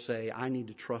that they'll say, I need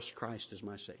to trust Christ as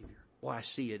my Savior. Well, I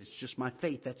see it. It's just my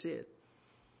faith. That's it.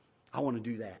 I want to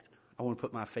do that. I want to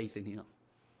put my faith in Him.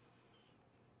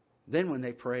 Then when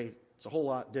they pray, it's a whole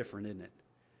lot different, isn't it?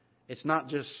 It's not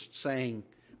just saying,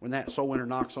 when that soul winner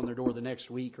knocks on their door the next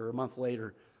week or a month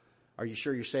later, are you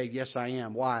sure you're saved? Yes, I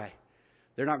am. Why?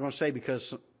 They're not going to say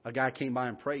because a guy came by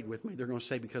and prayed with me. They're going to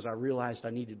say because I realized I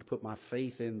needed to put my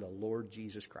faith in the Lord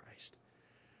Jesus Christ.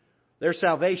 Their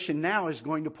salvation now is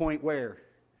going to point where?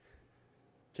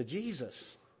 To Jesus,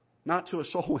 not to a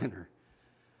soul winner.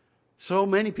 So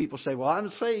many people say, well, I'm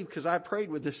saved because I prayed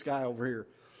with this guy over here.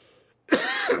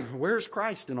 Where's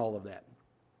Christ in all of that?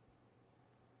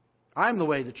 I am the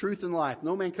way, the truth, and the life.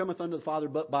 No man cometh unto the Father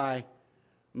but by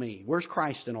me. Where's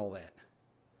Christ in all that?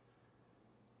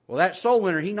 Well, that soul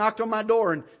winner, he knocked on my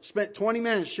door and spent 20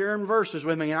 minutes sharing verses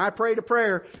with me, and I prayed a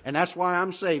prayer, and that's why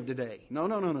I'm saved today. No.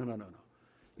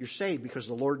 You're saved because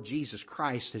the Lord Jesus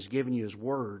Christ has given you His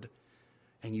Word,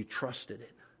 and you trusted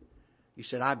it. You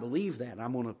said, I believe that.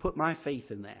 I'm going to put my faith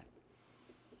in that.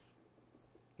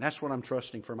 That's what I'm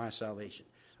trusting for my salvation.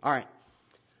 All right.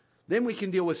 Then we can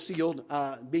deal with sealed,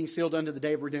 being sealed unto the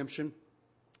day of redemption.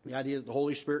 The idea that the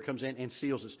Holy Spirit comes in and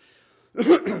seals us.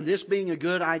 This being a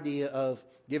good idea of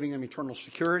giving them eternal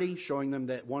security, showing them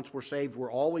that once we're saved,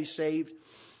 we're always saved.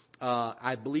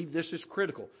 I believe this is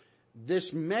critical. This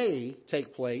may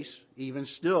take place even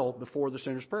still before the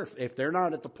sinner's prayer. If they're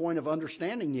not at the point of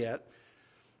understanding yet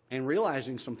and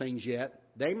realizing some things yet,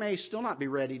 they may still not be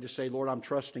ready to say, Lord, I'm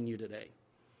trusting you today.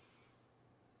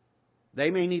 They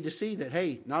may need to see that,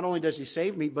 hey, not only does He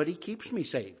save me, but He keeps me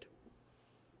saved.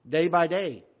 Day by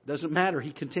day. Doesn't matter.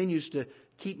 He continues to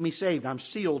keep me saved. I'm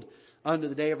sealed unto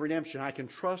the day of redemption. I can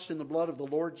trust in the blood of the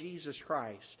Lord Jesus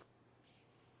Christ.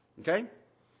 Okay?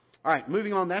 All right,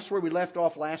 moving on. That's where we left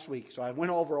off last week. So I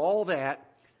went over all that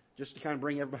just to kind of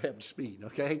bring everybody up to speed.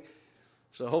 Okay?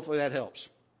 So hopefully that helps.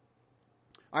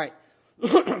 All right.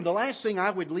 The last thing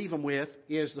I would leave them with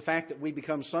is the fact that we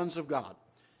become sons of God.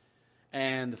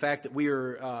 And the fact that we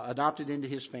are adopted into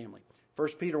His family. 1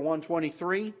 Peter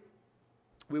 1:23.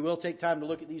 We will take time to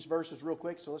look at these verses real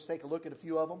quick, so let's take a look at a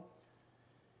few of them.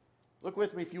 Look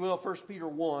with me, if you will, 1 Peter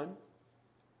 1.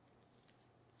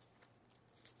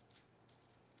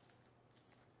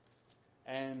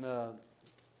 And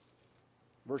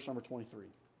verse number 23.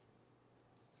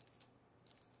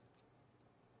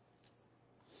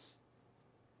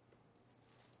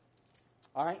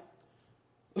 All right.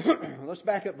 Let's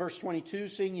back up verse 22.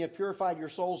 Seeing ye have purified your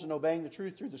souls in obeying the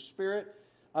truth through the Spirit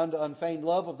unto unfeigned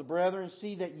love of the brethren,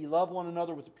 see that ye love one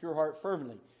another with a pure heart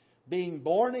fervently, being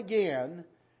born again,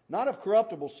 not of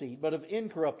corruptible seed, but of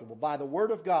incorruptible, by the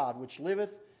word of God, which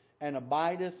liveth and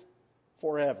abideth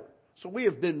forever. So we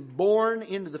have been born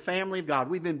into the family of God.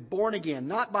 We've been born again,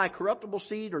 not by corruptible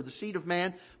seed or the seed of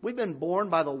man. We've been born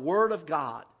by the word of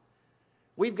God.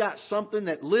 We've got something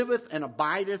that liveth and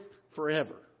abideth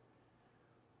forever.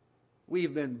 We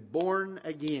have been born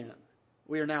again.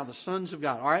 We are now the sons of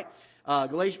God. All right.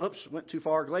 Went too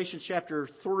far. Galatians chapter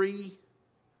 3.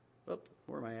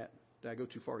 Where am I at? Did I go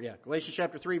too far? Yeah. Galatians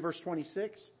chapter 3, verse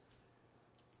 26.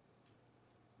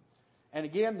 And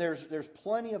again, there's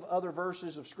plenty of other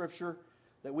verses of Scripture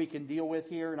that we can deal with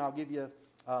here, and I'll give you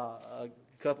a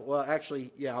couple. Well,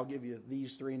 actually, yeah, I'll give you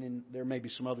these three, and then there may be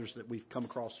some others that we've come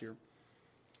across here.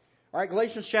 All right,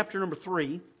 Galatians chapter number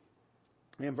 3,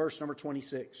 and verse number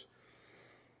 26.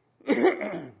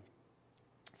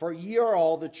 For ye are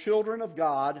all the children of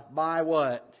God by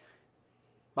what?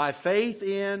 By faith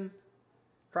in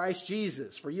Christ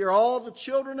Jesus. For ye are all the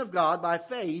children of God by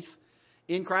faith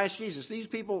in Christ Jesus. These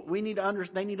people, they need to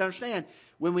understand,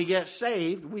 when we get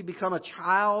saved, we become a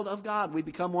child of God. We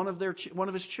become one of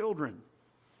His children.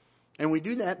 And we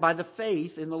do that by the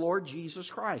faith in the Lord Jesus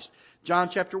Christ.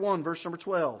 John chapter 1, verse number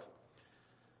 12.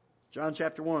 John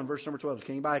chapter 1, verse number 12.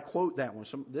 Can anybody quote that one?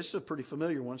 This is a pretty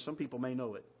familiar one. Some people may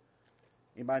know it.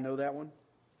 Anybody know that one?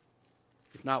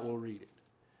 If not, we'll read it.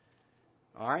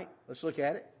 All right, let's look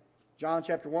at it. John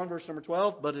chapter 1, verse number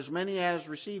 12. But as many as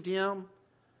received Him,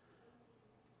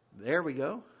 there we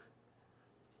go.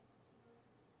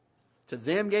 To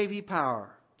them gave He power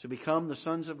to become the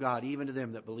sons of God, even to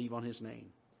them that believe on His name.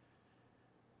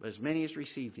 But as many as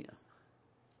received Him,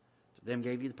 to them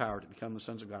gave He the power to become the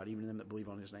sons of God, even to them that believe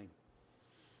on His name.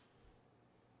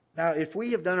 Now, if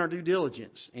we have done our due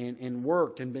diligence and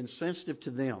worked and been sensitive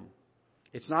to them,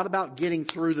 it's not about getting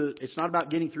through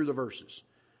the verses.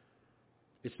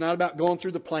 It's not about going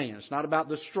through the plan. It's not about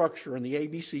the structure and the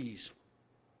ABCs.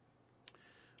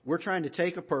 We're trying to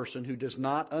take a person who does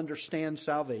not understand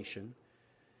salvation,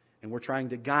 and we're trying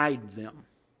to guide them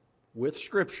with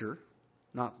Scripture,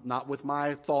 not with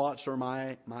my thoughts or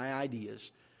my ideas.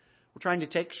 We're trying to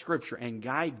take Scripture and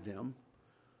guide them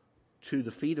to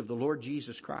the feet of the Lord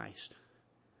Jesus Christ.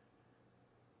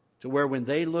 To where when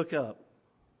they look up,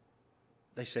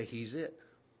 they say, He's it.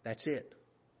 That's it.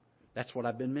 That's what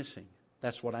I've been missing.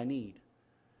 That's what I need.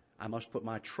 I must put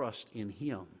my trust in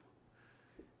Him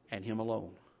and Him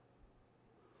alone.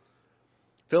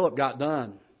 Philip got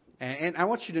done. And I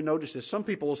want you to notice this. Some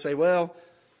people will say, well,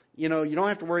 you don't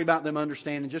have to worry about them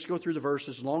understanding. Just go through the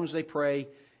verses as long as they pray,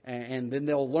 and then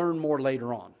they'll learn more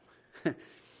later on.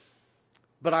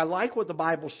 But I like what the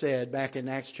Bible said back in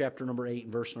Acts chapter number 8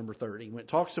 and verse number 30 when it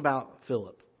talks about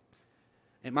Philip.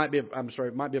 It might be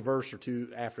a verse or two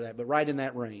after that, but right in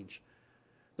that range.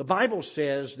 The Bible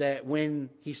says that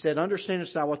when he said,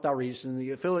 "Understandest thou what thou readest?" and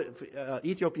the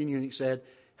Ethiopian eunuch said,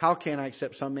 "How can I,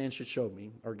 except some man should show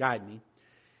me or guide me?"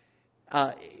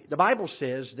 The Bible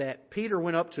says that Peter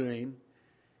went up to him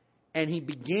and he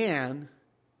began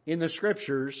in the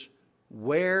Scriptures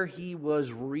where he was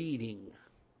reading.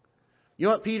 You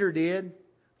know what Peter did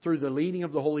through the leading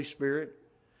of the Holy Spirit?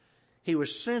 He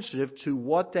was sensitive to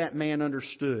what that man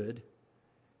understood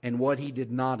and what he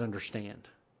did not understand.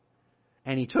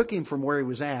 And he took him from where he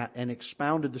was at and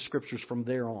expounded the Scriptures from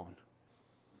there on.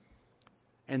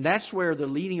 And that's where the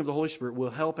leading of the Holy Spirit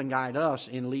will help and guide us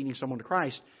in leading someone to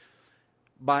Christ,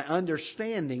 by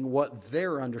understanding what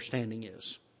their understanding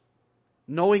is.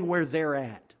 Knowing where they're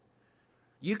at.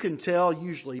 You can tell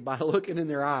usually by looking in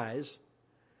their eyes,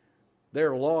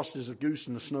 they're lost as a goose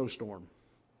in a snowstorm.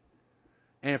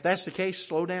 And if that's the case,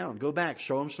 slow down. Go back.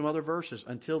 Show them some other verses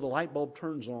until the light bulb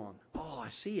turns on. Oh, I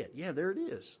see it. Yeah, there it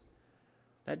is.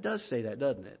 That does say that,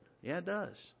 doesn't it? Yeah, it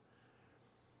does.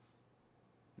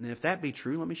 And if that be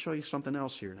true, let me show you something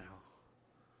else here now.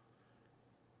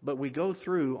 But we go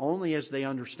through only as they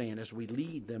understand, as we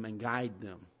lead them and guide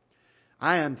them.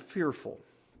 I am fearful,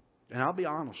 and I'll be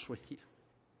honest with you.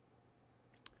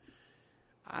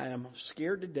 I am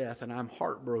scared to death and I'm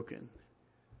heartbroken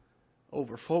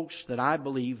over folks that I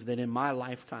believe that in my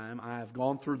lifetime I have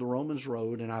gone through the Romans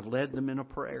road and I've led them in a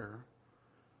prayer.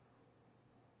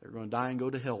 They're going to die and go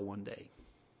to hell one day.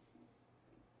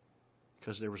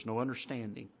 Because there was no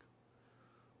understanding.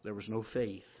 There was no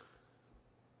faith.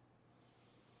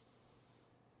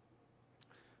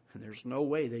 And there's no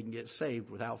way they can get saved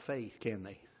without faith, can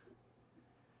they?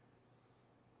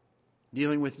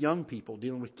 Dealing with young people,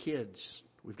 dealing with kids,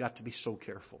 we've got to be so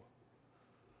careful.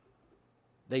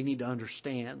 they need to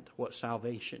understand what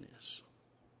salvation is.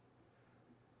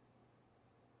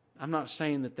 I'm not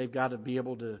saying that they've got to be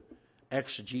able to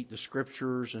exegete the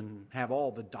Scriptures and have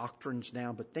all the doctrines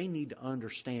down, but they need to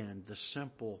understand the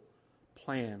simple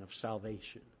plan of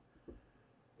salvation.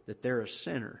 That they're a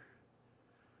sinner.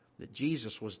 That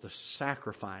Jesus was the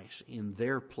sacrifice in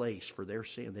their place for their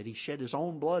sin. That He shed His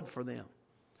own blood for them.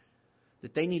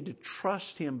 That they need to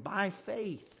trust Him by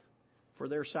faith for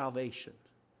their salvation.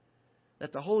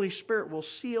 That the Holy Spirit will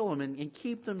seal them and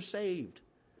keep them saved.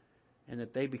 And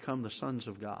that they become the sons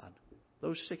of God.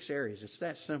 Those 6 areas. It's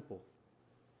that simple.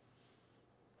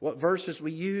 What verses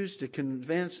we use to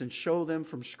convince and show them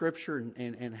from Scripture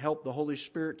and help the Holy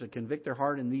Spirit to convict their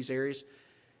heart in these areas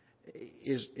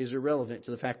is irrelevant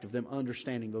to the fact of them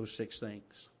understanding those 6 things.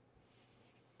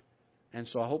 And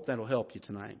so I hope that'll help you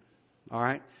tonight. All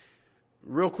right?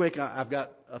 Real quick, I've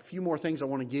got a few more things I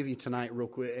want to give you tonight real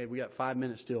quick. We got 5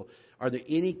 minutes still. Are there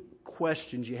any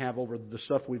questions you have over the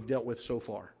stuff we've dealt with so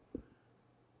far?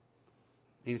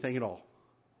 Anything at all?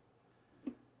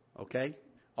 Okay?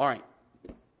 All right.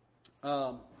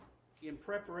 In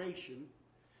preparation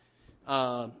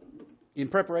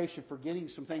for getting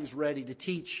some things ready to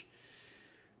teach,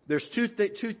 there's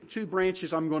two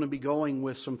branches I'm going to be going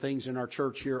with some things in our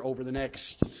church here over the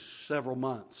next several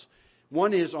months.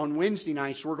 One is on Wednesday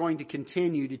nights, we're going to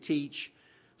continue to teach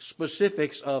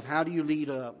specifics of how do you lead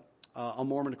a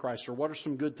Mormon to Christ, or what are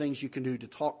some good things you can do to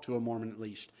talk to a Mormon at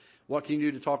least. What can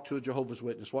you do to talk to a Jehovah's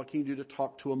Witness? What can you do to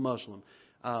talk to a Muslim?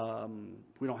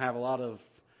 We don't have a lot of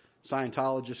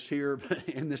Scientologists here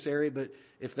in this area, but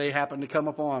if they happen to come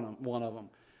upon one of them.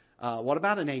 What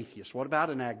about an atheist? What about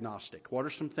an agnostic? What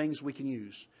are some things we can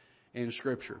use in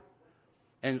Scripture?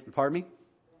 And pardon me?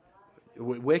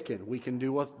 Wiccan. We can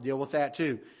deal with that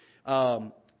too.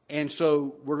 And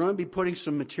so we're going to be putting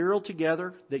some material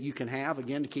together that you can have,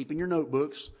 again, to keep in your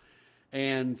notebooks,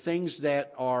 and things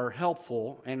that are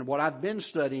helpful. And what I've been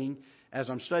studying as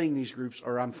I'm studying these groups,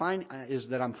 is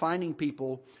that I'm finding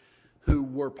people who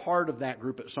were part of that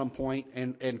group at some point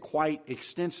and quite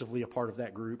extensively a part of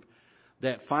that group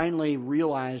that finally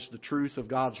realized the truth of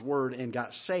God's Word and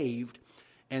got saved.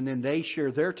 And then they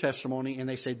share their testimony and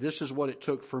they say, this is what it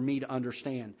took for me to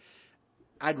understand.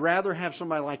 I'd rather have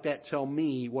somebody like that tell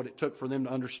me what it took for them to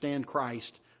understand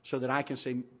Christ so that I can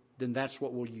say, then that's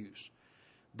what we'll use.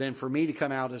 Than for me to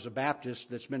come out as a Baptist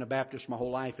that's been a Baptist my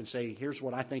whole life and say, here's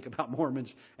what I think about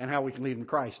Mormons and how we can lead them to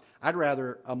Christ. I'd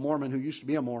rather a Mormon who used to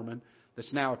be a Mormon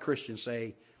that's now a Christian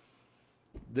say,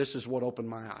 this is what opened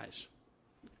my eyes.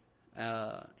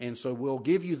 And so we'll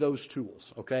give you those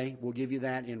tools, okay? We'll give you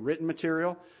that in written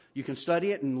material. You can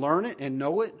study it and learn it and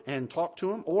know it and talk to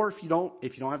them. Or if you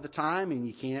don't have the time and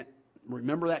you can't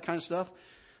remember that kind of stuff,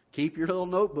 keep your little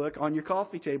notebook on your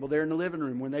coffee table there in the living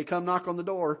room. When they come knock on the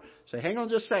door, say, hang on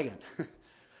just a second.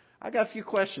 I got a few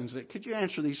questions. Could you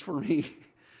answer these for me?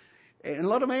 And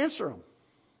let them answer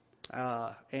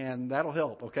them. And that'll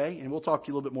help, okay? And we'll talk to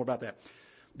you a little bit more about that.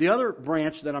 The other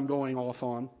branch that I'm going off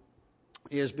on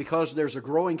is because there's a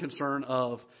growing concern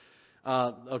of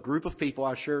a group of people.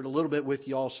 I shared a little bit with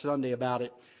you all Sunday about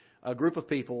it. A group of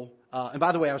people. And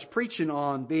by the way, I was preaching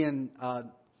on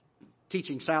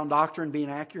teaching sound doctrine, being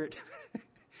accurate.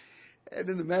 And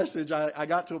in the message, I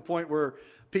got to a point where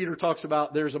Peter talks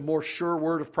about there's a more sure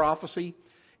word of prophecy.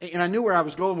 And I knew where I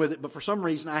was going with it, but for some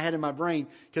reason I had in my brain,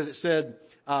 because it said,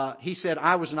 he said,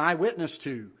 I was an eyewitness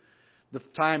to the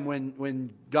time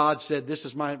when God said, this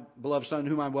is my beloved Son,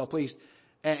 whom I'm well pleased.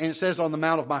 And it says on the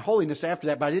Mount of my holiness after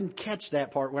that, but I didn't catch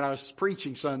that part when I was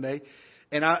preaching Sunday.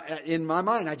 And in my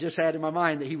mind, I just had in my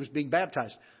mind that he was being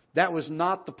baptized. That was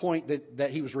not the point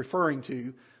that he was referring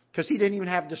to, because he didn't even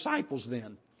have disciples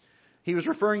then. He was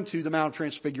referring to the Mount of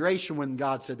Transfiguration when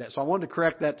God said that. So I wanted to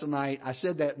correct that tonight. I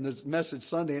said that in the message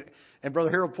Sunday, and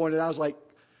Brother Harold pointed out, I was like,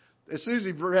 as soon as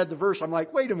he read the verse, I'm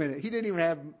like, wait a minute, he didn't even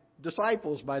have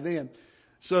disciples by then.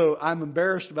 So I'm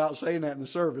embarrassed about saying that in the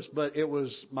service, but it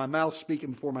was my mouth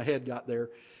speaking before my head got there.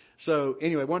 So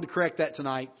anyway, I wanted to correct that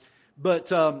tonight. But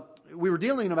we were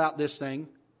dealing about this thing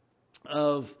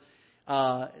of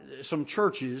some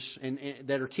churches and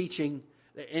that are teaching.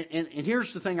 And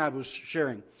here's the thing I was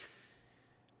sharing.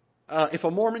 If a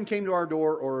Mormon came to our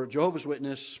door, or a Jehovah's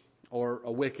Witness, or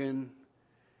a Wiccan,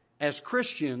 as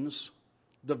Christians,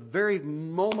 the very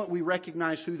moment we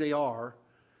recognize who they are,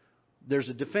 there's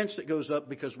a defense that goes up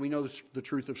because we know the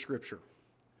truth of Scripture.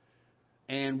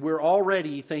 And we're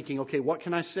already thinking, okay, what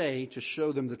can I say to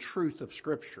show them the truth of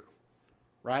Scripture?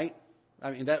 Right?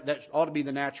 I mean, that ought to be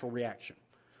the natural reaction.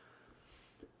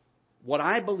 What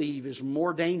I believe is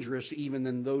more dangerous even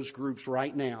than those groups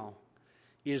right now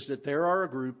is that there are a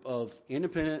group of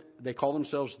independent, they call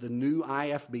themselves the new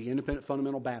IFB, Independent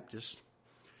Fundamental Baptists,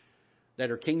 that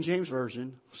are King James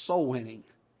Version, soul winning,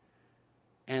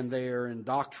 and they are in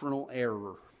doctrinal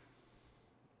error,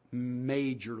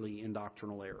 majorly in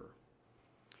doctrinal error.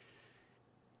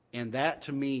 And that,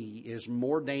 to me, is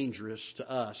more dangerous to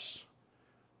us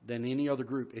than any other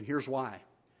group. And here's why.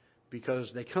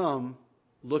 Because they come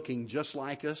looking just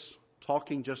like us,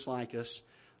 talking just like us,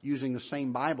 using the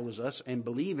same Bible as us, and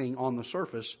believing on the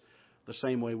surface the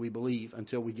same way we believe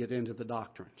until we get into the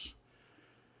doctrines.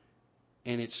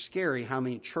 And it's scary how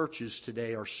many churches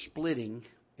today are splitting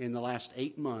in the last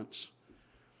 8 months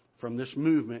from this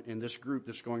movement and this group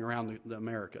that's going around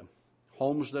America.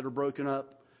 Homes that are broken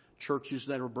up, churches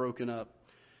that are broken up.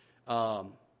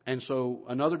 And so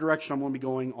another direction I'm going to be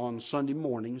going on Sunday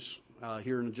mornings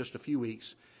here in just a few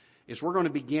weeks is we're going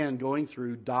to begin going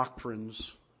through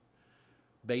doctrines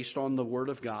based on the Word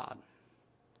of God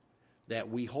that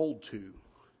we hold to.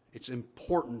 It's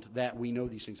important that we know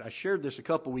these things. I shared this a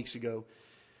couple weeks ago,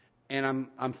 and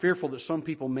I'm fearful that some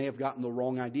people may have gotten the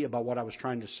wrong idea about what I was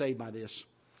trying to say by this.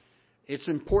 It's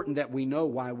important that we know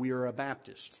why we are a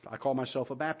Baptist. I call myself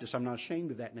a Baptist. I'm not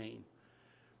ashamed of that name.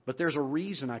 But there's a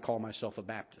reason I call myself a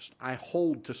Baptist. I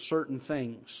hold to certain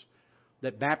things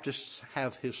that Baptists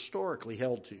have historically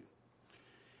held to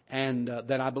and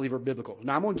that I believe are biblical.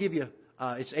 Now, I'm going to give you,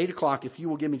 it's 8 o'clock. If you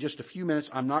will give me just a few minutes,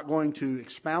 I'm not going to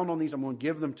expound on these. I'm going to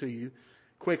give them to you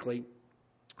quickly.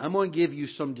 I'm going to give you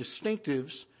some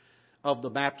distinctives of the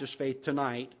Baptist faith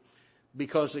tonight.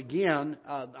 Because again,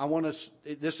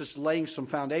 this is laying some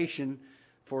foundation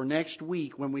for next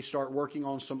week when we start working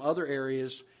on some other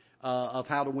areas of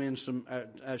how to win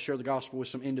share the gospel with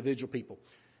some individual people.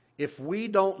 If we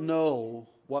don't know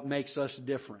what makes us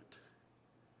different,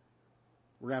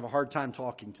 we're going to have a hard time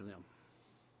talking to them.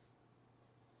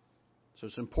 So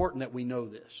it's important that we know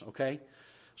this, okay?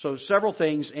 So several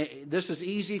things. This is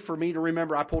easy for me to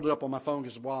remember. I pulled it up on my phone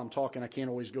because while I'm talking, I can't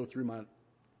always go through my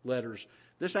letters.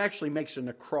 This actually makes an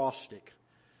acrostic.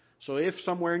 So if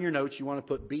somewhere in your notes you want to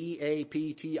put B-A-P-T-I-S-T-S,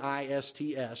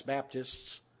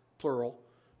 Baptists, plural,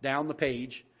 down the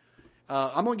page,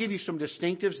 I'm going to give you some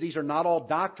distinctives. These are not all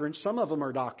doctrines. Some of them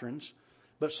are doctrines,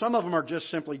 but some of them are just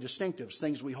simply distinctives,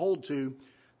 things we hold to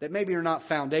that maybe are not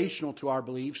foundational to our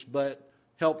beliefs, but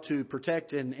help to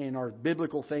protect and are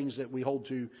biblical things that we hold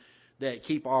to that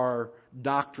keep our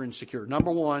doctrine secure.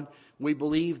 Number one, we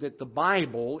believe that the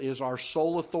Bible is our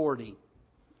sole authority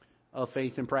of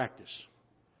faith and practice.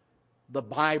 The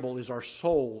Bible is our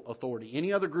sole authority.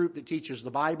 Any other group that teaches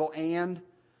the Bible and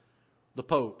the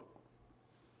Pope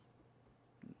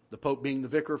being the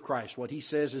vicar of Christ, what he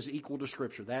says is equal to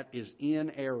Scripture. That is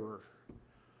in error.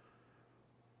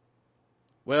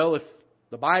 Well, if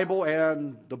the Bible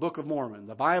and the Book of Mormon,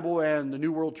 the Bible and the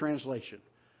New World Translation,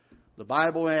 the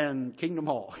Bible and Kingdom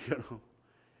Hall,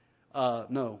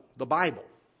 no, the Bible.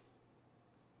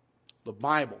 The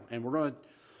Bible. And we're going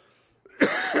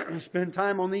to spend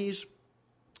time on these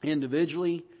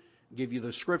individually, give you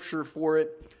the scripture for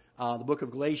it. The book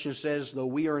of Galatians says, though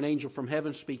we are an angel from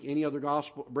heaven, bring any other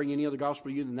gospel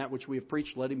to you than that which we have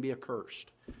preached, let him be accursed.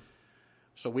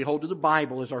 So we hold to the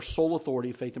Bible as our sole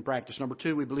authority of faith and practice. Number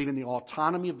two, we believe in the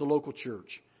autonomy of the local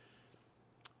church.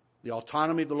 The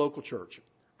autonomy of the local church.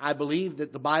 I believe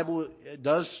that the Bible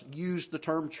does use the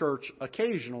term church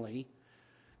occasionally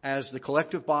as the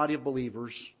collective body of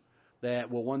believers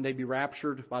that will one day be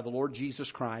raptured by the Lord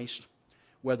Jesus Christ,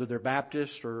 whether they're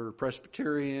Baptist or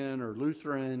Presbyterian or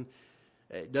Lutheran.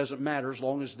 It doesn't matter as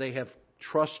long as they have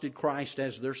trusted Christ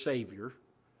as their Savior.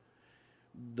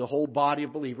 The whole body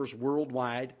of believers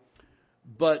worldwide.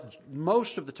 But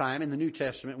most of the time in the New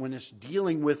Testament, when it's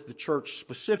dealing with the church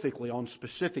specifically on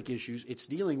specific issues, it's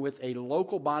dealing with a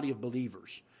local body of believers.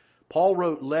 Paul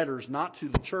wrote letters not to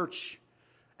the church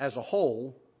as a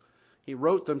whole. He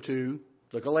wrote them to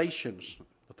the Galatians,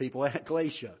 the people at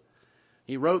Galatia.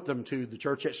 He wrote them to the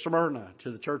church at Smyrna,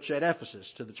 to the church at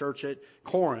Ephesus, to the church at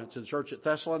Corinth, to the church at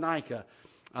Thessalonica.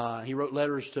 He wrote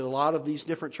letters to a lot of these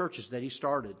different churches that he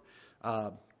started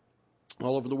all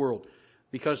over the world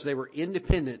because they were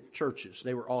independent churches.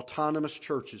 They were autonomous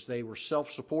churches. They were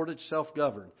self-supported,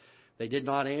 self-governed. They did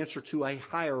not answer to a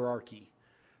hierarchy.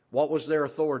 What was their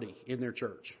authority in their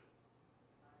church?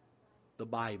 The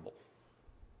Bible.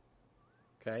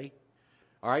 Okay?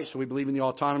 All right, so we believe in the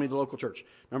autonomy of the local church.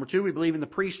 Number two, we believe in the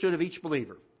priesthood of each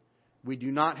believer. We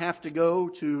do not have to go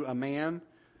to a man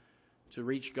to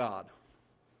reach God.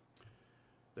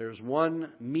 There's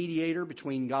one mediator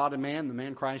between God and man, the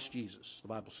man Christ Jesus, the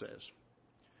Bible says.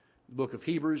 The book of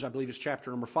Hebrews, I believe it's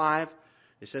chapter number 5.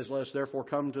 It says, let us therefore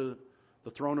come to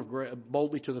the throne of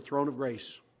boldly to the throne of grace,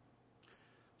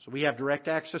 So we have direct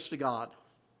access to God.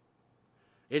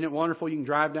 Isn't it wonderful? You can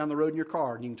drive down the road in your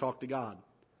car and you can talk to God.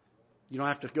 You don't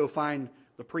have to go find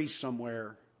the priest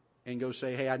somewhere and go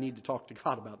say, hey, I need to talk to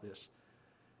God about this.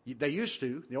 They used to.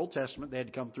 In the Old Testament, they had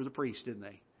to come through the priest, didn't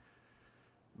they?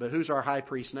 But who's our high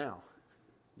priest now?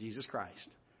 Jesus Christ.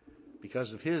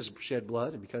 Because of His shed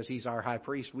blood and because He's our high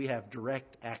priest, we have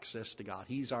direct access to God.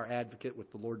 He's our advocate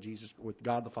with the Lord Jesus, with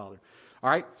God the Father. All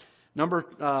right.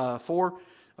 Number 4,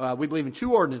 we believe in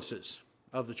 2 ordinances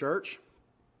of the church.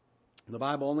 The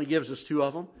Bible only gives us 2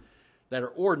 of them that are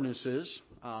ordinances.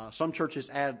 Some churches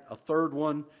add a third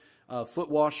one, foot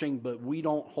washing, but we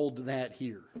don't hold to that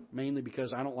here, mainly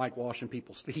because I don't like washing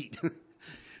people's feet.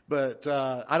 But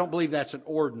I don't believe that's an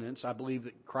ordinance. I believe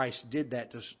that Christ did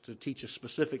that to teach a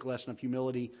specific lesson of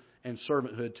humility and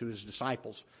servanthood to His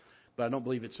disciples. But I don't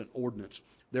believe it's an ordinance.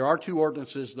 There are 2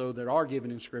 ordinances, though, that are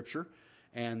given in Scripture,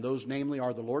 and those namely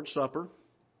are the Lord's Supper.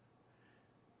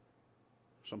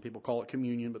 Some people call it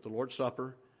communion, but the Lord's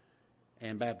Supper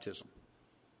and baptism.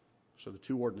 So the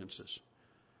 2 ordinances.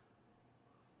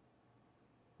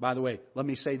 By the way, let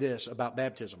me say this about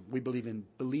baptism. We believe in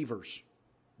believers'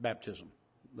 baptism.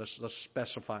 Let's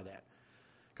specify that.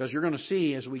 Because you're going to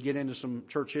see as we get into some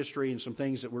church history and some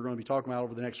things that we're going to be talking about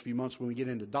over the next few months when we get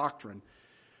into doctrine,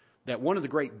 that one of the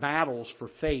great battles for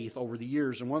faith over the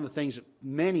years, and one of the things that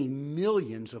many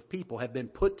millions of people have been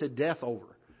put to death over,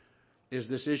 is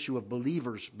this issue of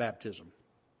believers' baptism.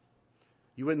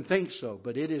 You wouldn't think so,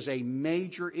 but it is a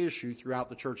major issue throughout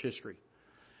the church history.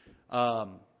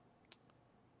 I'll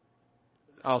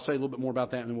say a little bit more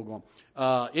about that and then we'll go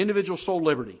on. Individual soul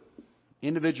liberty.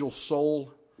 Individual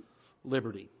soul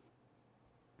liberty.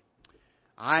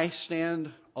 I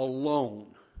stand alone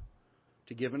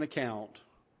to give an account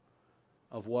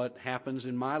of what happens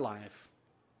in my life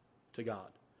to God.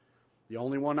 The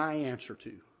only one I answer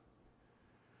to.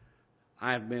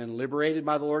 I have been liberated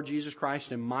by the Lord Jesus Christ,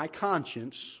 and my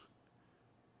conscience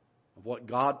of what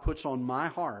God puts on my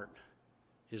heart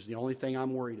is the only thing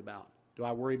I'm worried about. Do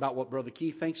I worry about what Brother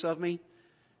Keith thinks of me?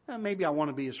 Maybe I want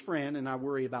to be his friend, and I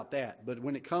worry about that. But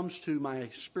when it comes to my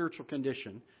spiritual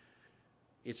condition,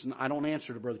 I don't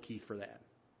answer to Brother Keith for that,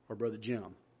 or Brother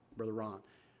Jim, Brother Ron.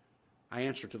 I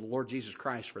answer to the Lord Jesus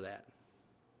Christ for that.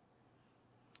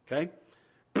 Okay?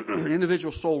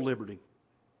 Individual soul liberty.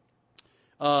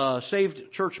 Saved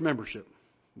church membership.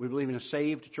 We believe in a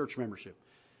saved church membership.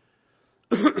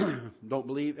 Don't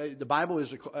believe the Bible is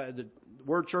the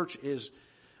word church is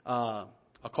a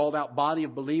called out body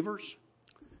of believers.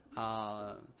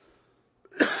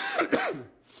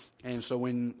 And so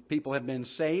when people have been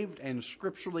saved and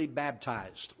scripturally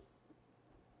baptized,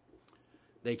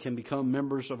 they can become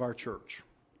members of our church.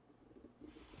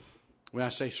 When I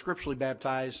say scripturally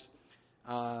baptized,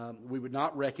 we would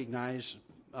not recognize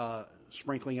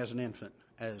sprinkling as an infant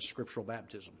as scriptural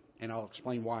baptism. And I'll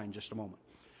explain why in just a moment.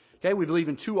 Okay, we believe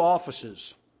in 2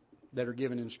 offices that are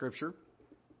given in Scripture.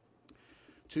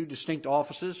 2 distinct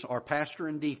offices are pastor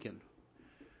and deacon.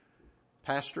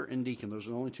 Pastor and deacon. Those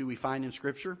are the only 2 we find in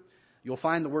Scripture. You'll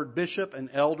find the word bishop and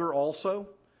elder also.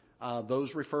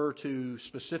 Those refer to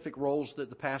specific roles that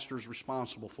the pastor is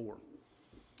responsible for.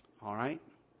 All right?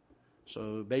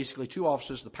 So basically 2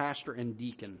 offices, the pastor and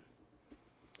deacon.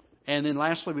 And then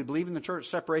lastly, we believe in the church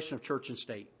separation of church and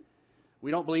state.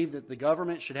 We don't believe that the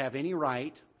government should have any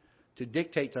right to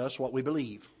dictate to us what we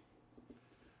believe.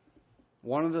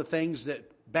 One of the things that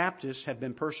Baptists have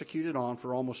been persecuted on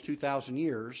for almost 2,000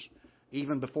 years,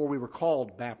 even before we were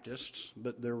called Baptists,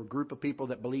 but there were a group of people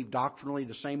that believe doctrinally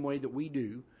the same way that we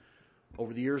do.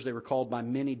 Over the years, they were called by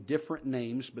many different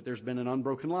names, but there's been an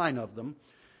unbroken line of them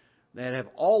that have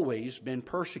always been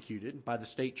persecuted by the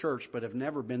state church, but have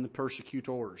never been the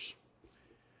persecutors.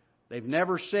 They've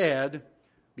never said,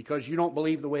 because you don't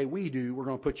believe the way we do, we're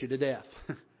going to put you to death.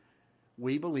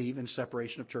 We believe in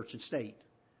separation of church and state.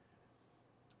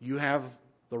 You have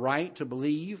the right to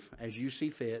believe as you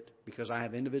see fit, because I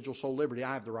have individual soul liberty.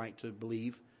 I have the right to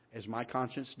believe as my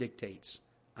conscience dictates.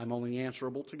 I'm only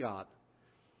answerable to God.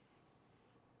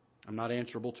 I'm not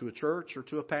answerable to a church or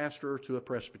to a pastor or to a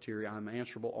presbytery. I'm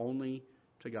answerable only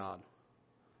to God.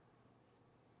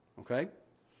 Okay?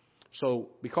 So,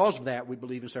 because of that, we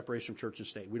believe in separation of church and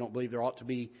state. We don't believe there ought to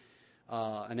be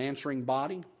an answering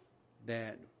body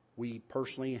that we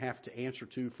personally have to answer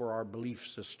to for our belief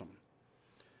system.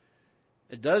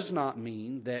 It does not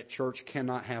mean that church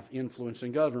cannot have influence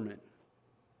in government.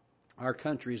 Our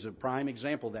country is a prime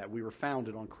example of that. We were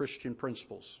founded on Christian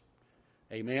principles.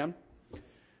 Amen?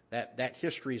 That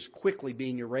history is quickly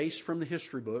being erased from the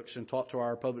history books and taught to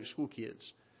our public school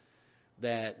kids.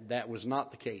 That was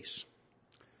not the case.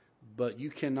 But you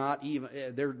cannot even,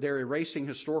 they're erasing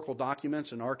historical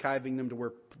documents and archiving them to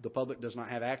where the public does not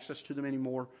have access to them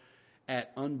anymore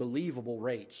at unbelievable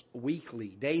rates.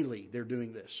 Weekly, daily, they're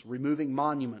doing this. Removing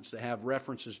monuments that have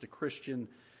references to Christian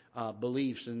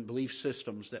beliefs and belief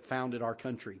systems that founded our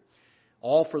country.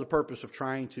 All for the purpose of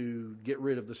trying to get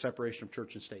rid of the separation of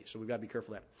church and state. So we've got to be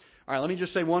careful of that. All right, let me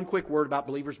just say one quick word about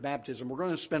believers' baptism. We're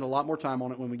going to spend a lot more time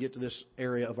on it when we get to this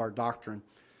area of our doctrine.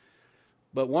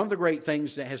 But one of the great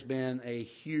things that has been a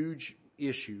huge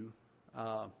issue,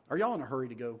 are y'all in a hurry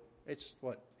to go? It's,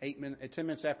 10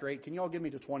 minutes after 8. Can you all give me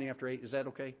to 20 after 8? Is that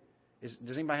okay? Does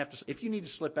anybody have to? If you need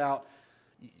to slip out,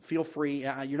 feel free.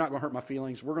 You're not going to hurt my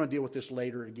feelings. We're going to deal with this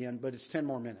later again, but it's 10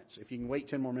 more minutes. If you can wait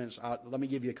 10 more minutes, let me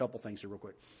give you a couple things here real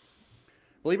quick.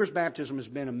 Believers' baptism has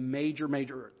been a major,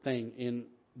 major thing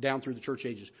down through the church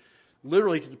ages.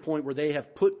 Literally to the point where they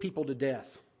have put people to death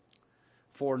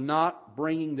for not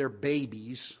bringing their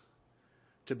babies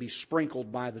to be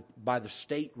sprinkled by the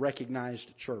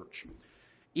state-recognized church.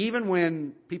 Even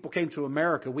when people came to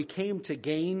America, we came to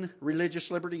gain religious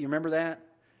liberty. You remember that?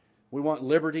 We want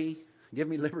liberty. Give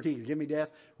me liberty or give me death.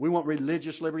 We want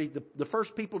religious liberty. The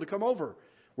first people to come over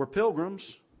were pilgrims.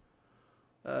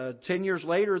 10 years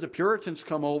later, the Puritans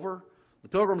come over. The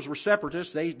Pilgrims were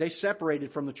separatists. They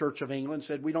separated from the Church of England,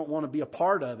 said we don't want to be a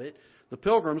part of it. The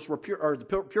Pilgrims were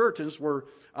the Puritans were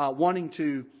wanting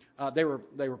to. They were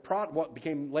what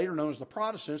became later known as the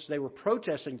Protestants. They were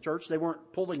protesting the church. They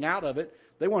weren't pulling out of it.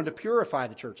 They wanted to purify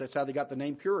the church. That's how they got the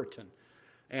name Puritan,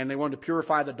 and they wanted to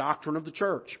purify the doctrine of the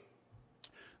church.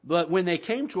 But when they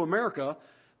came to America,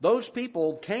 those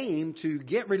people came to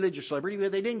get religious liberty,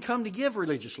 but they didn't come to give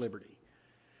religious liberty.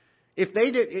 If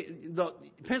they did,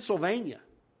 Pennsylvania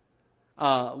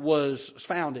was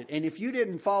founded, and if you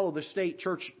didn't follow the state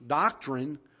church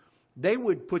doctrine, they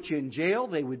would put you in jail.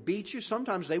 They would beat you.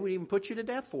 Sometimes they would even put you to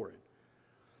death for it.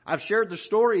 I've shared the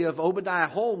story of Obadiah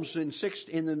Holmes in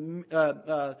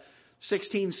the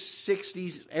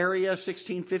 1660s area,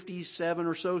 1657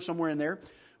 or so, somewhere in there.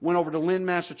 Went over to Lynn,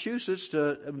 Massachusetts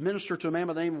to minister to a man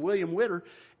by the name of William Witter.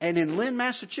 And in Lynn,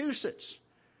 Massachusetts,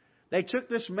 they took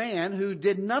this man who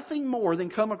did nothing more than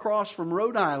come across from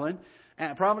Rhode Island,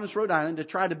 Providence, Rhode Island, to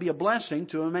try to be a blessing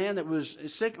to a man that was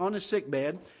sick on his sick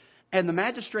bed. And the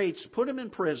magistrates put him in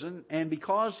prison, and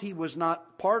because he was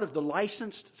not part of the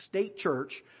licensed state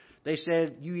church, they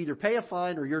said, you either pay a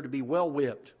fine or you're to be well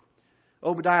whipped.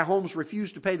 Obadiah Holmes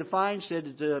refused to pay the fine, said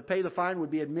that to pay the fine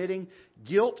would be admitting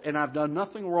guilt, and I've done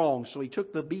nothing wrong. So he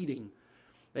took the beating.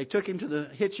 They took him to the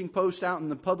hitching post out in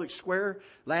the public square,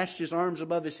 lashed his arms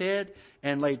above his head,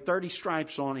 and laid 30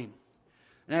 stripes on him.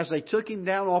 And as they took him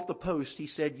down off the post, he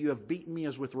said, you have beaten me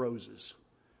as with roses.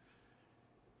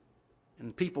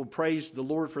 And people praised the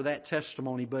Lord for that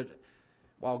testimony. But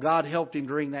while God helped him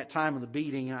during that time of the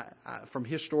beating, from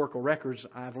historical records,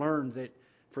 I've learned that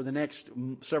for the next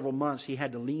several months, he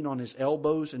had to lean on his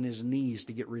elbows and his knees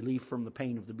to get relief from the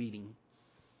pain of the beating.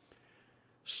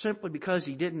 Simply because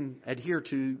he didn't adhere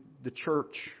to the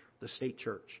church, the state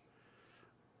church.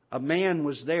 A man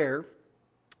was there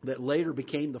that later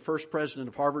became the first president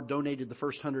of Harvard, donated the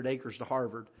first 100 acres to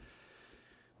Harvard,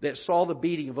 that saw the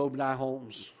beating of Obadiah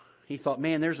Holmes. He thought,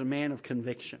 man, there's a man of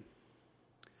conviction.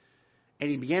 And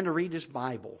he began to read his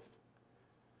Bible.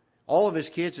 All of his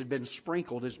kids had been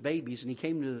sprinkled as babies, and he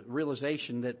came to the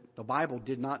realization that the Bible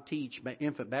did not teach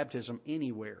infant baptism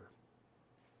anywhere.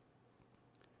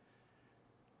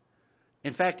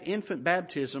 In fact, infant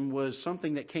baptism was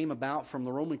something that came about from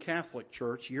the Roman Catholic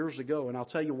Church years ago, and I'll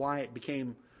tell you why it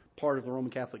became part of the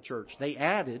Roman Catholic Church. They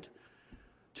added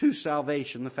to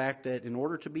salvation the fact that in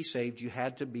order to be saved, you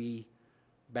had to be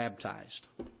baptized.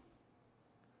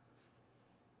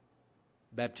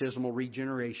 Baptismal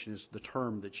regeneration is the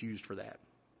term that's used for that.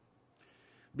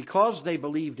 Because they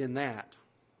believed in that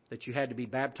you had to be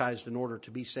baptized in order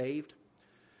to be saved,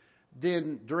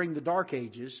 then during the Dark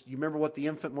Ages, you remember what the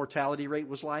infant mortality rate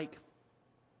was like?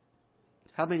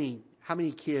 How many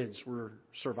kids were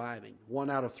surviving? 1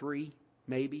 out of 3,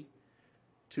 maybe?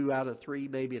 2 out of 3,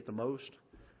 maybe at the most?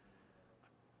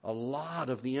 A lot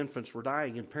of the infants were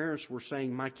dying, and parents were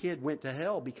saying, my kid went to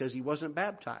hell because he wasn't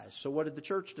baptized. So what did the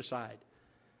church decide?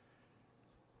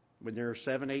 When they're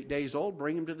 7, 8 days old,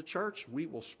 bring them to the church. We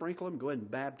will sprinkle them, go ahead and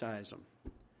baptize them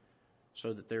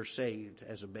so that they're saved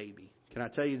as a baby. Can I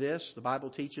tell you this? The Bible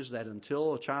teaches that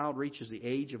until a child reaches the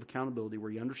age of accountability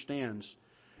where he understands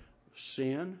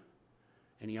sin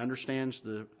and he understands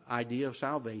the idea of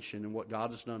salvation and what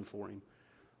God has done for him,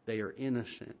 they are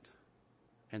innocent.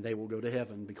 And they will go to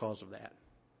heaven because of that.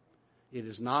 It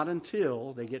is not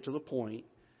until they get to the point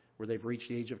where they've reached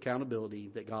the age of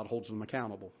accountability that God holds them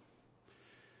accountable.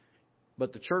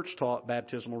 But the church taught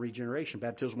baptismal regeneration.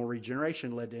 Baptismal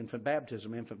regeneration led to infant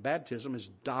baptism. Infant baptism is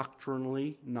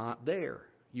doctrinally not there.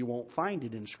 You won't find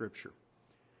it in Scripture.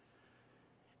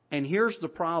 And here's the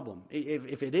problem.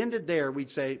 If it ended there,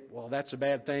 we'd say, well, that's a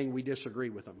bad thing. We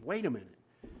disagree with them. Wait a minute.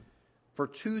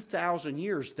 For 2,000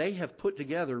 years, they've put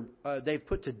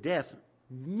to death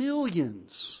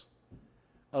millions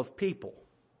of people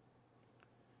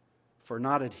for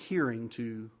not adhering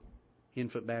to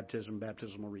infant baptism,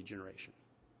 baptismal regeneration.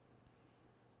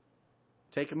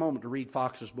 Take a moment to read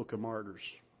Fox's Book of Martyrs,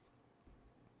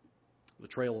 The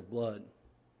Trail of Blood.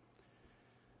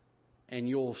 And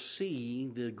you'll see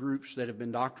the groups that have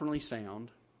been doctrinally sound,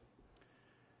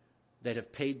 that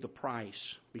have paid the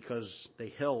price because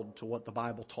they held to what the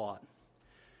Bible taught.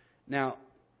 Now,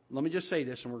 let me just say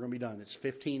this and we're going to be done. It's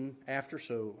 15 after,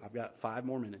 so I've got 5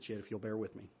 more minutes yet if you'll bear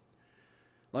with me.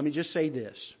 Let me just say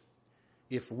this.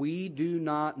 If we do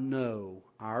not know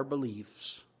our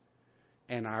beliefs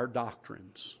and our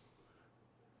doctrines,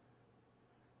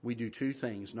 we do 2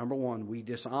 things. Number 1, we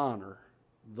dishonor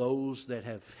those that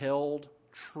have held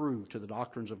true to the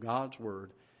doctrines of God's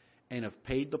Word and have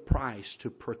paid the price to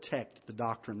protect the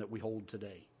doctrine that we hold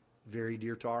today, very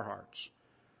dear to our hearts.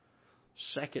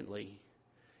 Secondly,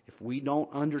 if we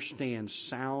don't understand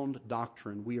sound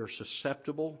doctrine, we are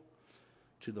susceptible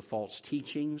to the false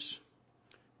teachings.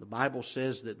 The Bible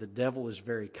says that the devil is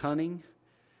very cunning,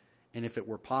 and if it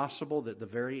were possible, that the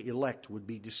very elect would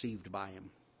be deceived by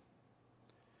him.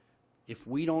 If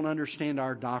we don't understand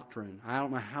our doctrine, I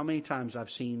don't know how many times I've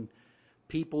seen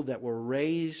people that were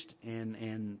raised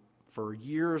and for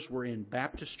years were in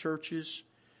Baptist churches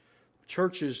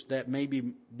that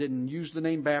maybe didn't use the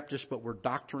name Baptist but were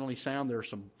doctrinally sound. There are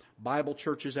some Bible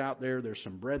churches out there. There's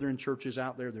some Brethren churches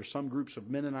out there. There's some groups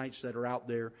of Mennonites that are out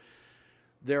there.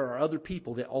 There are other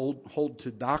people that hold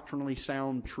to doctrinally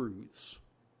sound truths.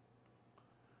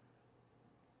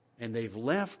 And they've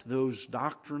left those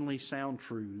doctrinally sound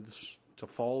truths to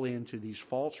fall into these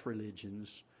false religions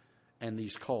and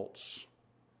these cults.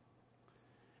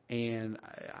 And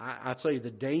I tell you, the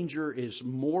danger is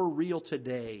more real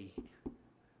today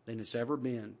than it's ever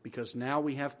been, because now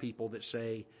we have people that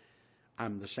say,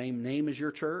 I'm the same name as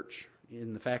your church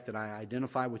in the fact that I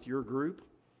identify with your group.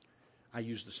 I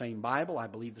use the same Bible. I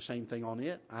believe the same thing on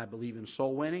it. I believe in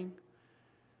soul winning.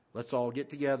 Let's all get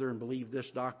together and believe this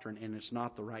doctrine, and it's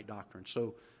not the right doctrine.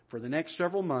 So for the next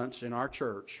several months in our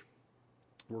church,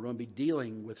 we're going to be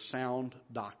dealing with sound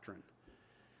doctrine.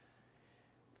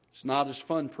 It's not as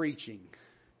fun preaching,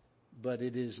 but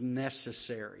it is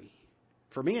necessary.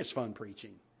 For me, it's fun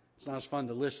preaching. It's not as fun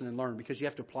to listen and learn because you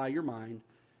have to apply your mind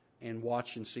and watch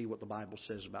and see what the Bible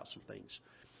says about some things.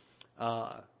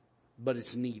 But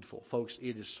it's needful, folks.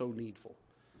 It is so needful.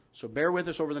 So bear with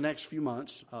us over the next few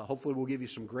months. Hopefully we'll give you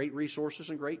some great resources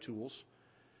and great tools.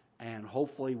 And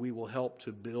hopefully we will help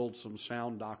to build some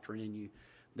sound doctrine in you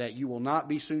that you will not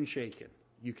be soon shaken.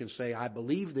 You can say, I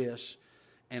believe this,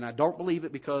 and I don't believe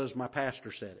it because my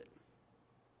pastor said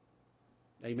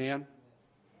it. Amen?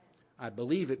 I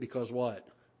believe it because what?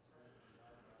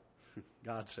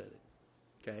 God said it.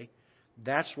 Okay?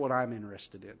 That's what I'm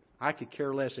interested in. I could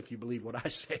care less if you believe what I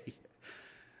say.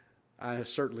 I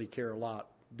certainly care a lot.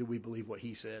 Do we believe what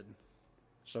He said?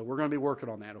 So we're going to be working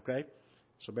on that, okay?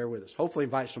 So bear with us. Hopefully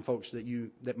invite some folks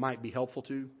that might be helpful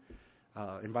to.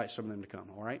 Invite some of them to come,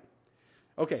 all right?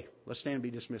 Okay, let's stand and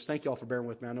be dismissed. Thank you all for bearing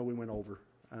with me. I know we went over.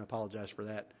 I apologize for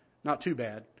that. Not too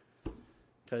bad,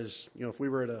 because if we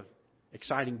were at an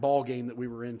exciting ball game that we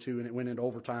were into and it went into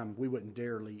overtime, we wouldn't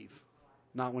dare leave.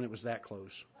 Not when it was that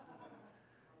close.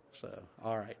 So,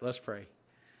 all right, let's pray.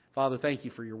 Father, thank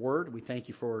you for your word. We thank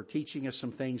you for teaching us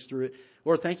some things through it.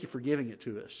 Lord, thank you for giving it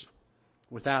to us.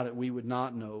 Without it, we would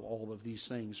not know all of these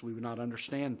things. We would not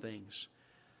understand things.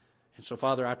 And so,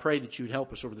 Father, I pray that you would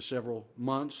help us over the several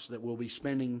months that we'll be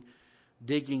spending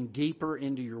digging deeper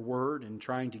into your word and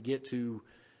trying to get to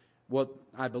what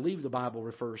I believe the Bible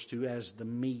refers to as the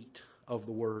meat of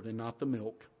the word and not the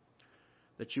milk.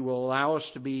 That you will allow us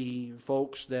to be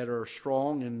folks that are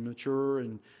strong and mature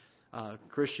and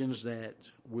Christians that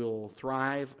will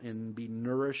thrive and be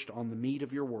nourished on the meat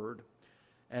of your word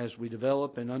as we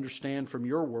develop and understand from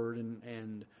your word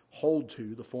and hold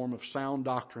to the form of sound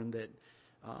doctrine that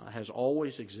has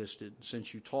always existed since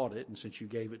you taught it and since you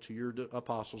gave it to your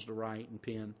apostles to write and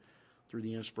pen through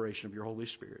the inspiration of your Holy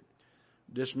Spirit.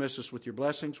 Dismiss us with your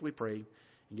blessings, we pray,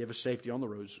 and give us safety on the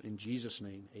roads. In Jesus'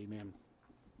 name, amen.